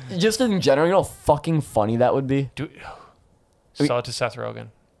 Just in general, you know how fucking funny that would be? Do Sell it to Seth Rogen.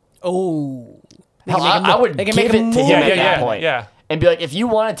 Oh. Hell, I would they give can make a it to him movie. at Yeah, that point. yeah. and be like, if you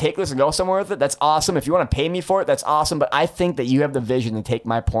want to take this and go somewhere with it, that's awesome. If you want to pay me for it, that's awesome. But I think that you have the vision to take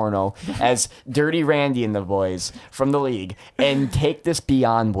my porno as Dirty Randy and the boys from the league and take this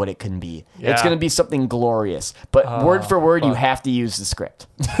beyond what it can be. Yeah. It's going to be something glorious. But word for word, you have to use the script.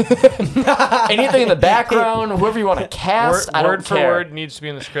 Anything in the background, whoever you want to cast, I don't word for care. word needs to be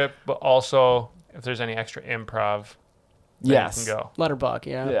in the script, but also if there's any extra improv, then Yes. you can go. Letterbuck,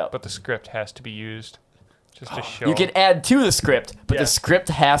 yeah. Yeah. But the script has to be used just to show. You can add to the script, but Yeah. the script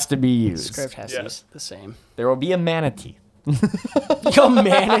has to be used. Script has to be Yes. the same. There will be a manatee. Yo,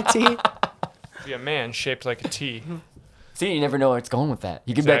 manatee. be a man shaped like a T. See, you never know where it's going with that.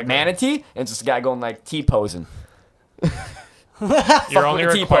 You could be like Exactly. manatee, and it's just a guy going like T posing. Your only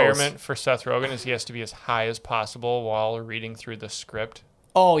with the T-pose. requirement for Seth Rogen is he has to be as high as possible while reading through the script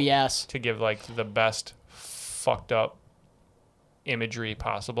Oh, yes. to give like the best fucked up imagery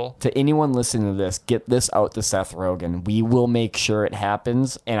possible. To anyone listening to this, get this out to Seth Rogen. We will make sure it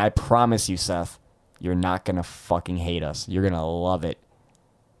happens, and I promise you, Seth, you're not gonna fucking hate us. You're gonna love it,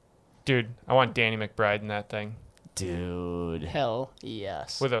 Dude, I want Danny McBride in that thing dude. Hell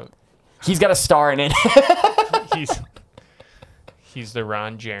yes. with a He's got a star in it. he's the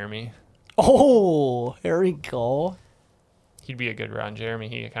Ron Jeremy. Oh, here we go. He'd be a good Ron Jeremy.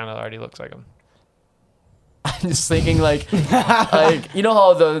 He kind of already looks like him. I'm just thinking like you know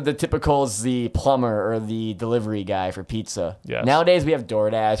how the typical is the plumber or the delivery guy for pizza. Yes. Nowadays we have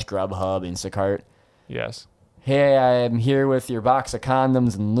DoorDash, Grubhub, Instacart. Yes. Hey, I'm here with your box of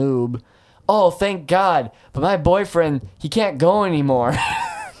condoms and lube. Oh, thank God. But my boyfriend, he can't go anymore.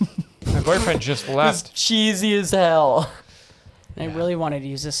 My boyfriend just It's left. cheesy as hell. I really wanted to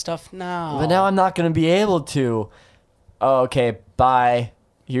use this stuff now. But now I'm not going to be able to. Oh, okay, bye.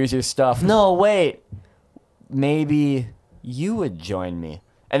 Here's your stuff. No, wait. Maybe you would join me.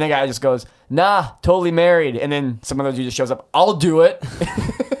 And the guy just goes, nah, totally married. And then some other dude just shows up. I'll do it.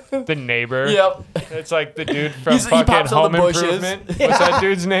 The neighbor. Yep. It's like the dude from He fucking pops out Home the bushes. Improvement. What's that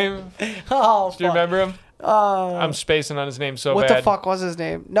dude's name? Oh, Do you fuck. remember him? Oh. I'm spacing on his name so What bad. the fuck was his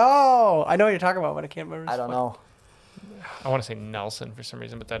name? No, I know what you're talking about, but I can't remember. I don't know. I want to say Nelson for some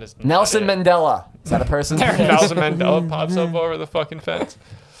reason, but that is not Nelson it. Mandela. Is that a person? Nelson Mandela pops up over the fucking fence.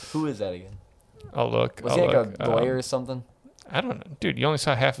 Who is that again? I'll look. Was I'll he like look. a lawyer or something? I don't know. Dude, you only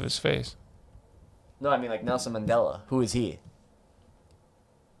saw half of his face. No, I mean like Nelson Mandela. Who is he?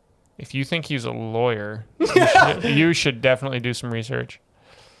 If you think he's a lawyer, you should definitely do some research.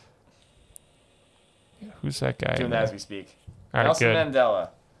 Who's that guy? Doing that as we speak. All right, Nelson good. Mandela.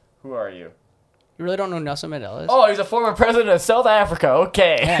 Who are you? You really don't know who Nelson Mandela is? Oh, he's a former president of South Africa.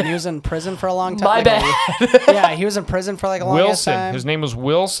 Okay. Yeah, and he was in prison for a long time. My Like, bad. Yeah, he was in prison for like a long Wilson. time. His name was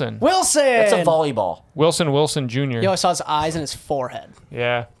Wilson. Wilson. That's a volleyball. Wilson Jr. Yo, I saw his eyes and his forehead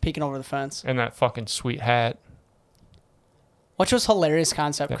Yeah, peeking over the fence. and that fucking sweet hat. Which was hilarious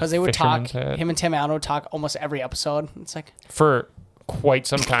concept That because they would talk. fisherman's hat. Him and Tim Allen would talk almost every episode. It's like For quite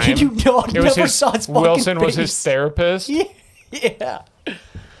some time. you know, I It was never his, saw his fucking Wilson was his face. therapist. Yeah.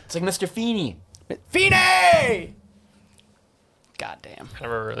 It's like Mr. Feeney. Feeney! God damn.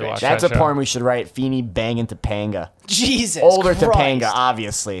 Never really watched That's that a show. porn we should write. Feeney banging Topanga. Jesus Older Christ. Topanga,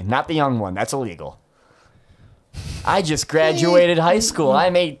 obviously. Not the young one. That's illegal. I just graduated high school.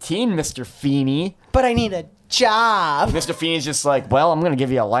 I'm 18, Mr. Feeney. But I need a job. Mr. Feeney's just like, well, I'm going to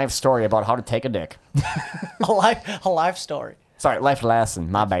give you a life story about how to take a dick. a life story. Sorry, life lesson.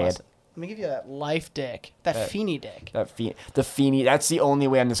 My bad. Let me give you that life dick. That Feeney dick. The Feeney. That's the only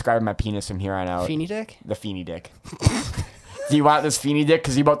way I'm describing my penis from here on out. Feeney dick? The Feeney dick. Do you want this Feeney dick?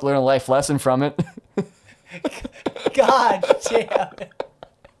 Because you're about to learn a life lesson from it. God damn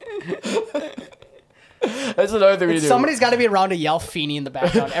it. That's another thing we do. Somebody's got to be around to yell Feeney in the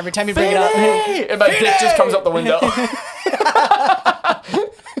background every time you bring it up. Feeney! And my dick just comes out the window.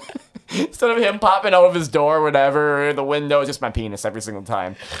 Instead of him popping out of his door or whatever, or the window, it's just my penis every single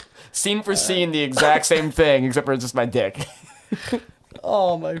time. Scene for scene, the exact same thing, except for it's just my dick.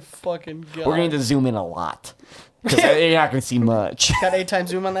 Oh my fucking god. We're going to need to zoom in a lot. Because you're not going to see much. Got 8 times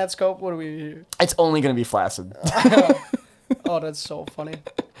zoom on that scope? What do we... It's only going to be flaccid. Oh, that's so funny.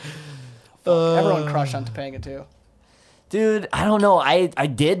 Fuck. Everyone crushed on Topanga too. Dude, I don't know. I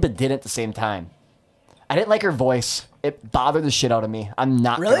did, but didn't at the same time. I didn't like her voice. It bothered the shit out of me. I'm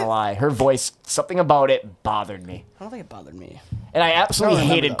not Really? gonna lie. Her voice, something about it bothered me. I don't think it bothered me. And I absolutely I don't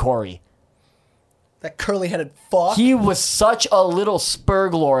remember hated that. Corey. That curly-headed fuck. He was such a little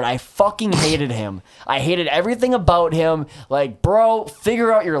spurglord. I fucking hated him. I hated everything about him. Like, bro,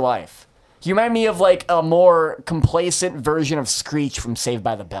 figure out your life. You remind me of like a more complacent version of Screech from Saved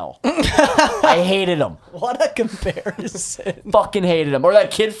by the Bell. I hated him. What a comparison. Fucking hated him. Or that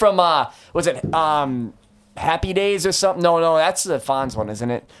kid from was it Happy Days or something. No, that's the Fonz one, isn't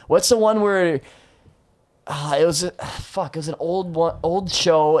it? What's the one where it was it was an old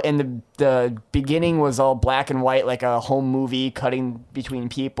show, and the beginning was all black and white, like a home movie cutting between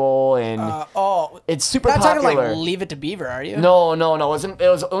people, and it's super Not popular. talking like Leave It to Beaver, are you? No, it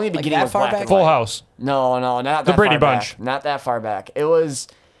was only the beginning that was far black back? and Full white. House. No, not that The Brady far Bunch. back. Not that far back. It was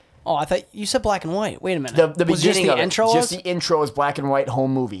Oh, I thought you said black and white. Wait a minute. the was beginning just the of it. intro Just was? the intro was black and white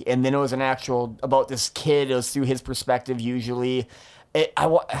home movie, and then it was an actual about this kid. It was through his perspective usually.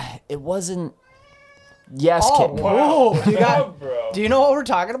 It wasn't. Yes, Oh, kid. whoa. You got, bro. do you know what we're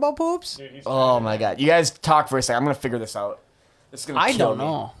talking about, Poops? Oh my god! You guys talk for a second. I'm gonna figure this out. It's gonna. I kill don't me.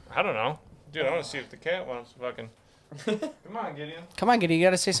 know. I don't know. Dude, I want to see if the cat wants to fucking... Come on, Gideon. Come on, Giddy, you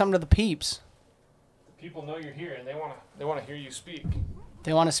got to say something to the peeps. People know you're here, and they want to hear you speak.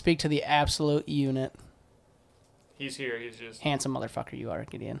 They want to speak to the absolute unit. He's here. He's just... Handsome motherfucker you are,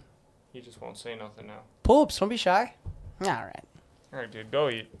 Gideon. He just won't say nothing now. Poops, don't be shy. All right. All right, dude, go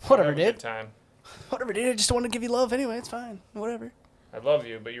eat. Whatever, Have a dude. good time. Whatever, dude. I just want to give you love anyway. It's fine. Whatever. I love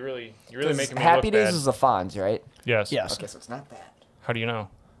you, but you're really making me Happy look Days bad. is the Fonz, right? Yes. Yes. Okay, so it's not that. How do you know?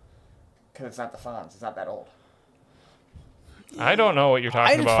 Because it's not the Fonz. It's not that old. I don't know what you're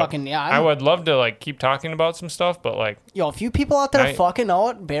talking just about. fucking- yeah, I I'm- would love to like keep talking about some stuff, but like, Yo, if you people out there I- fucking know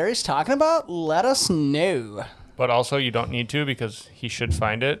what Barry's talking about, let us know. but also you don't need to because he should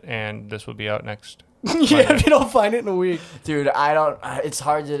find it, and this will be out next. Yeah, if you don't find it in a week. Dude, I don't. It's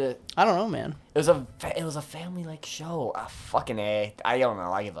hard to. I don't know, man. It was a family like show. Fucking A. I don't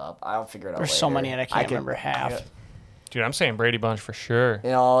know. I give up. I'll figure it out. There's so later. many and I can't remember half. Dude, I'm saying Brady Bunch for sure.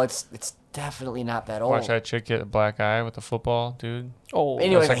 You know, it's definitely not that old. Watch that chick get a black eye with the football, dude. Oh,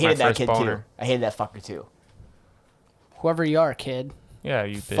 Anyways, That's like I hated my that first kid boner. too. I hated that fucker too. whoever you are, kid, Yeah,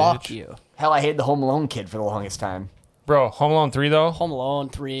 you bitch. fuck you. Hell, I hated the Home Alone kid for the longest time. Bro, Home Alone 3 though? Home Alone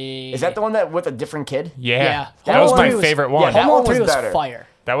 3. Is that the one that with a different kid? Yeah. Yeah. That Home was Alone my 3 was- favorite yeah, one. that Home Alone one 3 was was better. fire.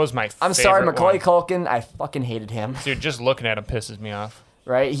 That was my I'm favorite sorry, Macaulay one. Culkin. I fucking hated him. Dude, just looking at him pisses me off.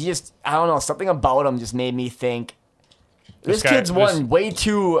 Right? He just, I don't know, something about him just made me think. This guy- kid's this- way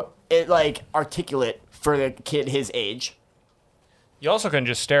too articulate for the kid his age. You also can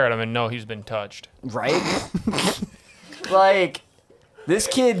just stare at him and know he's been touched. Right? Like, this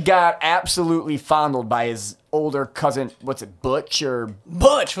kid got absolutely fondled by his older cousin. What's it, Butch or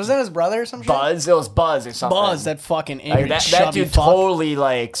Butch, was that his brother or some shit? Buzz? It was Buzz or something. Buzz, that fucking Like, angry that chubby dude fuck. totally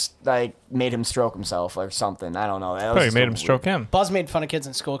like made him stroke himself or something. I don't know. That was Probably just made a him weird- stroke him. Buzz made fun of kids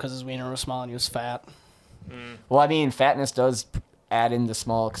in school because his wiener was small and he was fat. Well, I mean, fatness does add into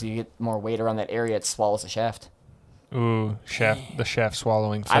small because you get more weight around that area. It swallows the shaft. Ooh, the shaft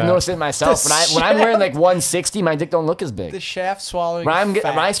swallowing fat. I've noticed it myself. The When I'm wearing like 160, my dick don't look as big. The shaft swallowing When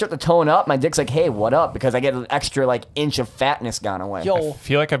fat. I start to tone up, my dick's like, hey, what up? Because I get an extra like inch of fatness gone away. I Yo,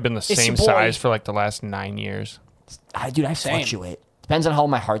 feel like I've been the your same boy. size for like the last 9 years. Dude, I Same. fluctuate. Depends on how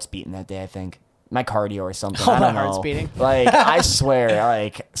my heart's beating that day, I think. My cardio or something. How I my don't heart's know. beating. Like, I swear,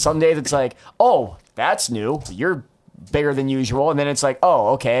 like, some days it's like, oh, that's new. You're bigger than usual. And then it's like, oh,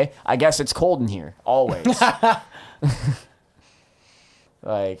 okay. I guess it's cold in here. Always.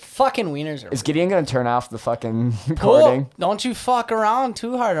 Like, fucking wieners are is Gideon going to turn off the fucking recording? Cool. Don't you fuck around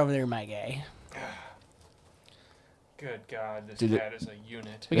too hard over there, my gay. Good God, this Dude, cat is a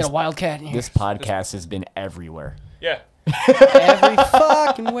unit. We got a wildcat in here. This podcast has been everywhere. Yeah, Every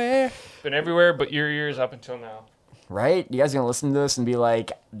fucking where. been everywhere but your ears up until now. Right? You guys gonna listen to this and be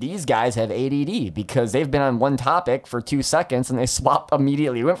like, these guys have ADD because they've been on one topic for 2 seconds and they swap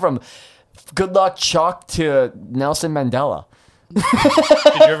immediately. We went from good luck Chuck to Nelson Mandela. Did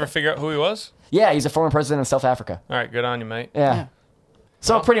you ever figure out who he was? Yeah, he's a former president of South Africa. All right, good on you, mate. Yeah. Yeah.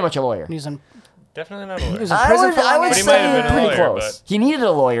 So pretty much a lawyer. He was in, Definitely not a lawyer. he was in prison for I long would ass But he might have say been a pretty lawyer, close. but- He needed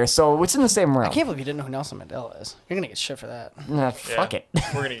a lawyer, so it's in the same realm. I can't believe you didn't know who Nelson Mandela is. You're gonna get shit for that. Nah, Yeah, fuck it.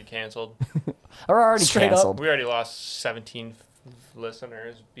 We're gonna get canceled. We're already Straight up. canceled. We already lost 17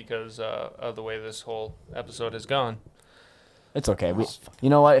 listeners because of the way this whole episode has gone. It's okay. You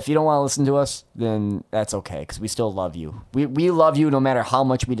know what? If you don't want to listen to us, then that's okay, because we still love you. We love you no matter how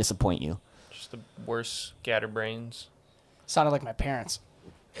much we disappoint you. Just the worst scatterbrains. Sounded like my parents.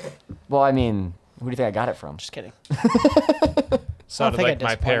 Well, I mean, who do you think I got it from? Just kidding. Sounded think I like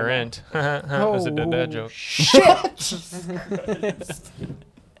my disappointed parent. That's a dad Oh, joke. Shit.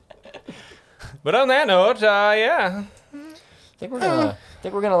 But on that note, yeah. I think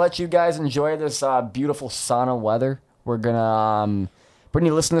we're gonna let you guys enjoy this beautiful sauna weather. We're gonna when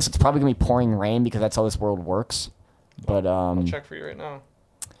you listen to this, it's probably gonna be pouring rain because that's how this world works. But I'll check for you right now.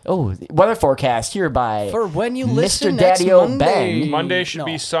 the weather forecast here by For when you Mr. listen next Daddy-O Monday. Ben. Monday should No.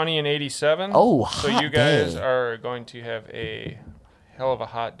 be sunny and 87. Oh, So hot you guys day. are going to have a hell of a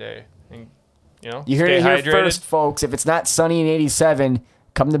hot day. And You know, You heard stay it here hydrated. first, folks. If it's not sunny in 87,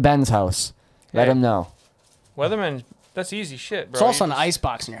 come to Ben's house. Let Hey. him know. Weatherman, that's easy shit, bro. It's also You an just- ice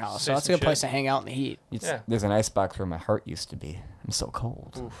box in your house, so say that's a some good place shit. to hang out in the heat. Yeah. There's an ice box where my heart used to be. I'm so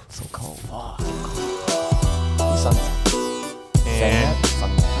cold. So cold. You sung that. Sang And that?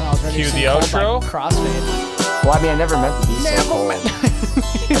 Sung that. I don't know, I was ready Cue to sing the Cold by outro. Crossfade. Well, I mean, I never meant to be so cold.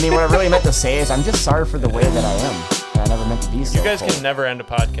 I mean, what I really meant to say is I'm just sorry for the way that I am. And I never meant to be so you guys cold. can never end a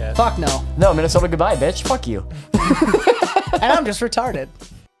podcast. Fuck no. No, Minnesota, goodbye, bitch. Fuck you. And I'm just retarded.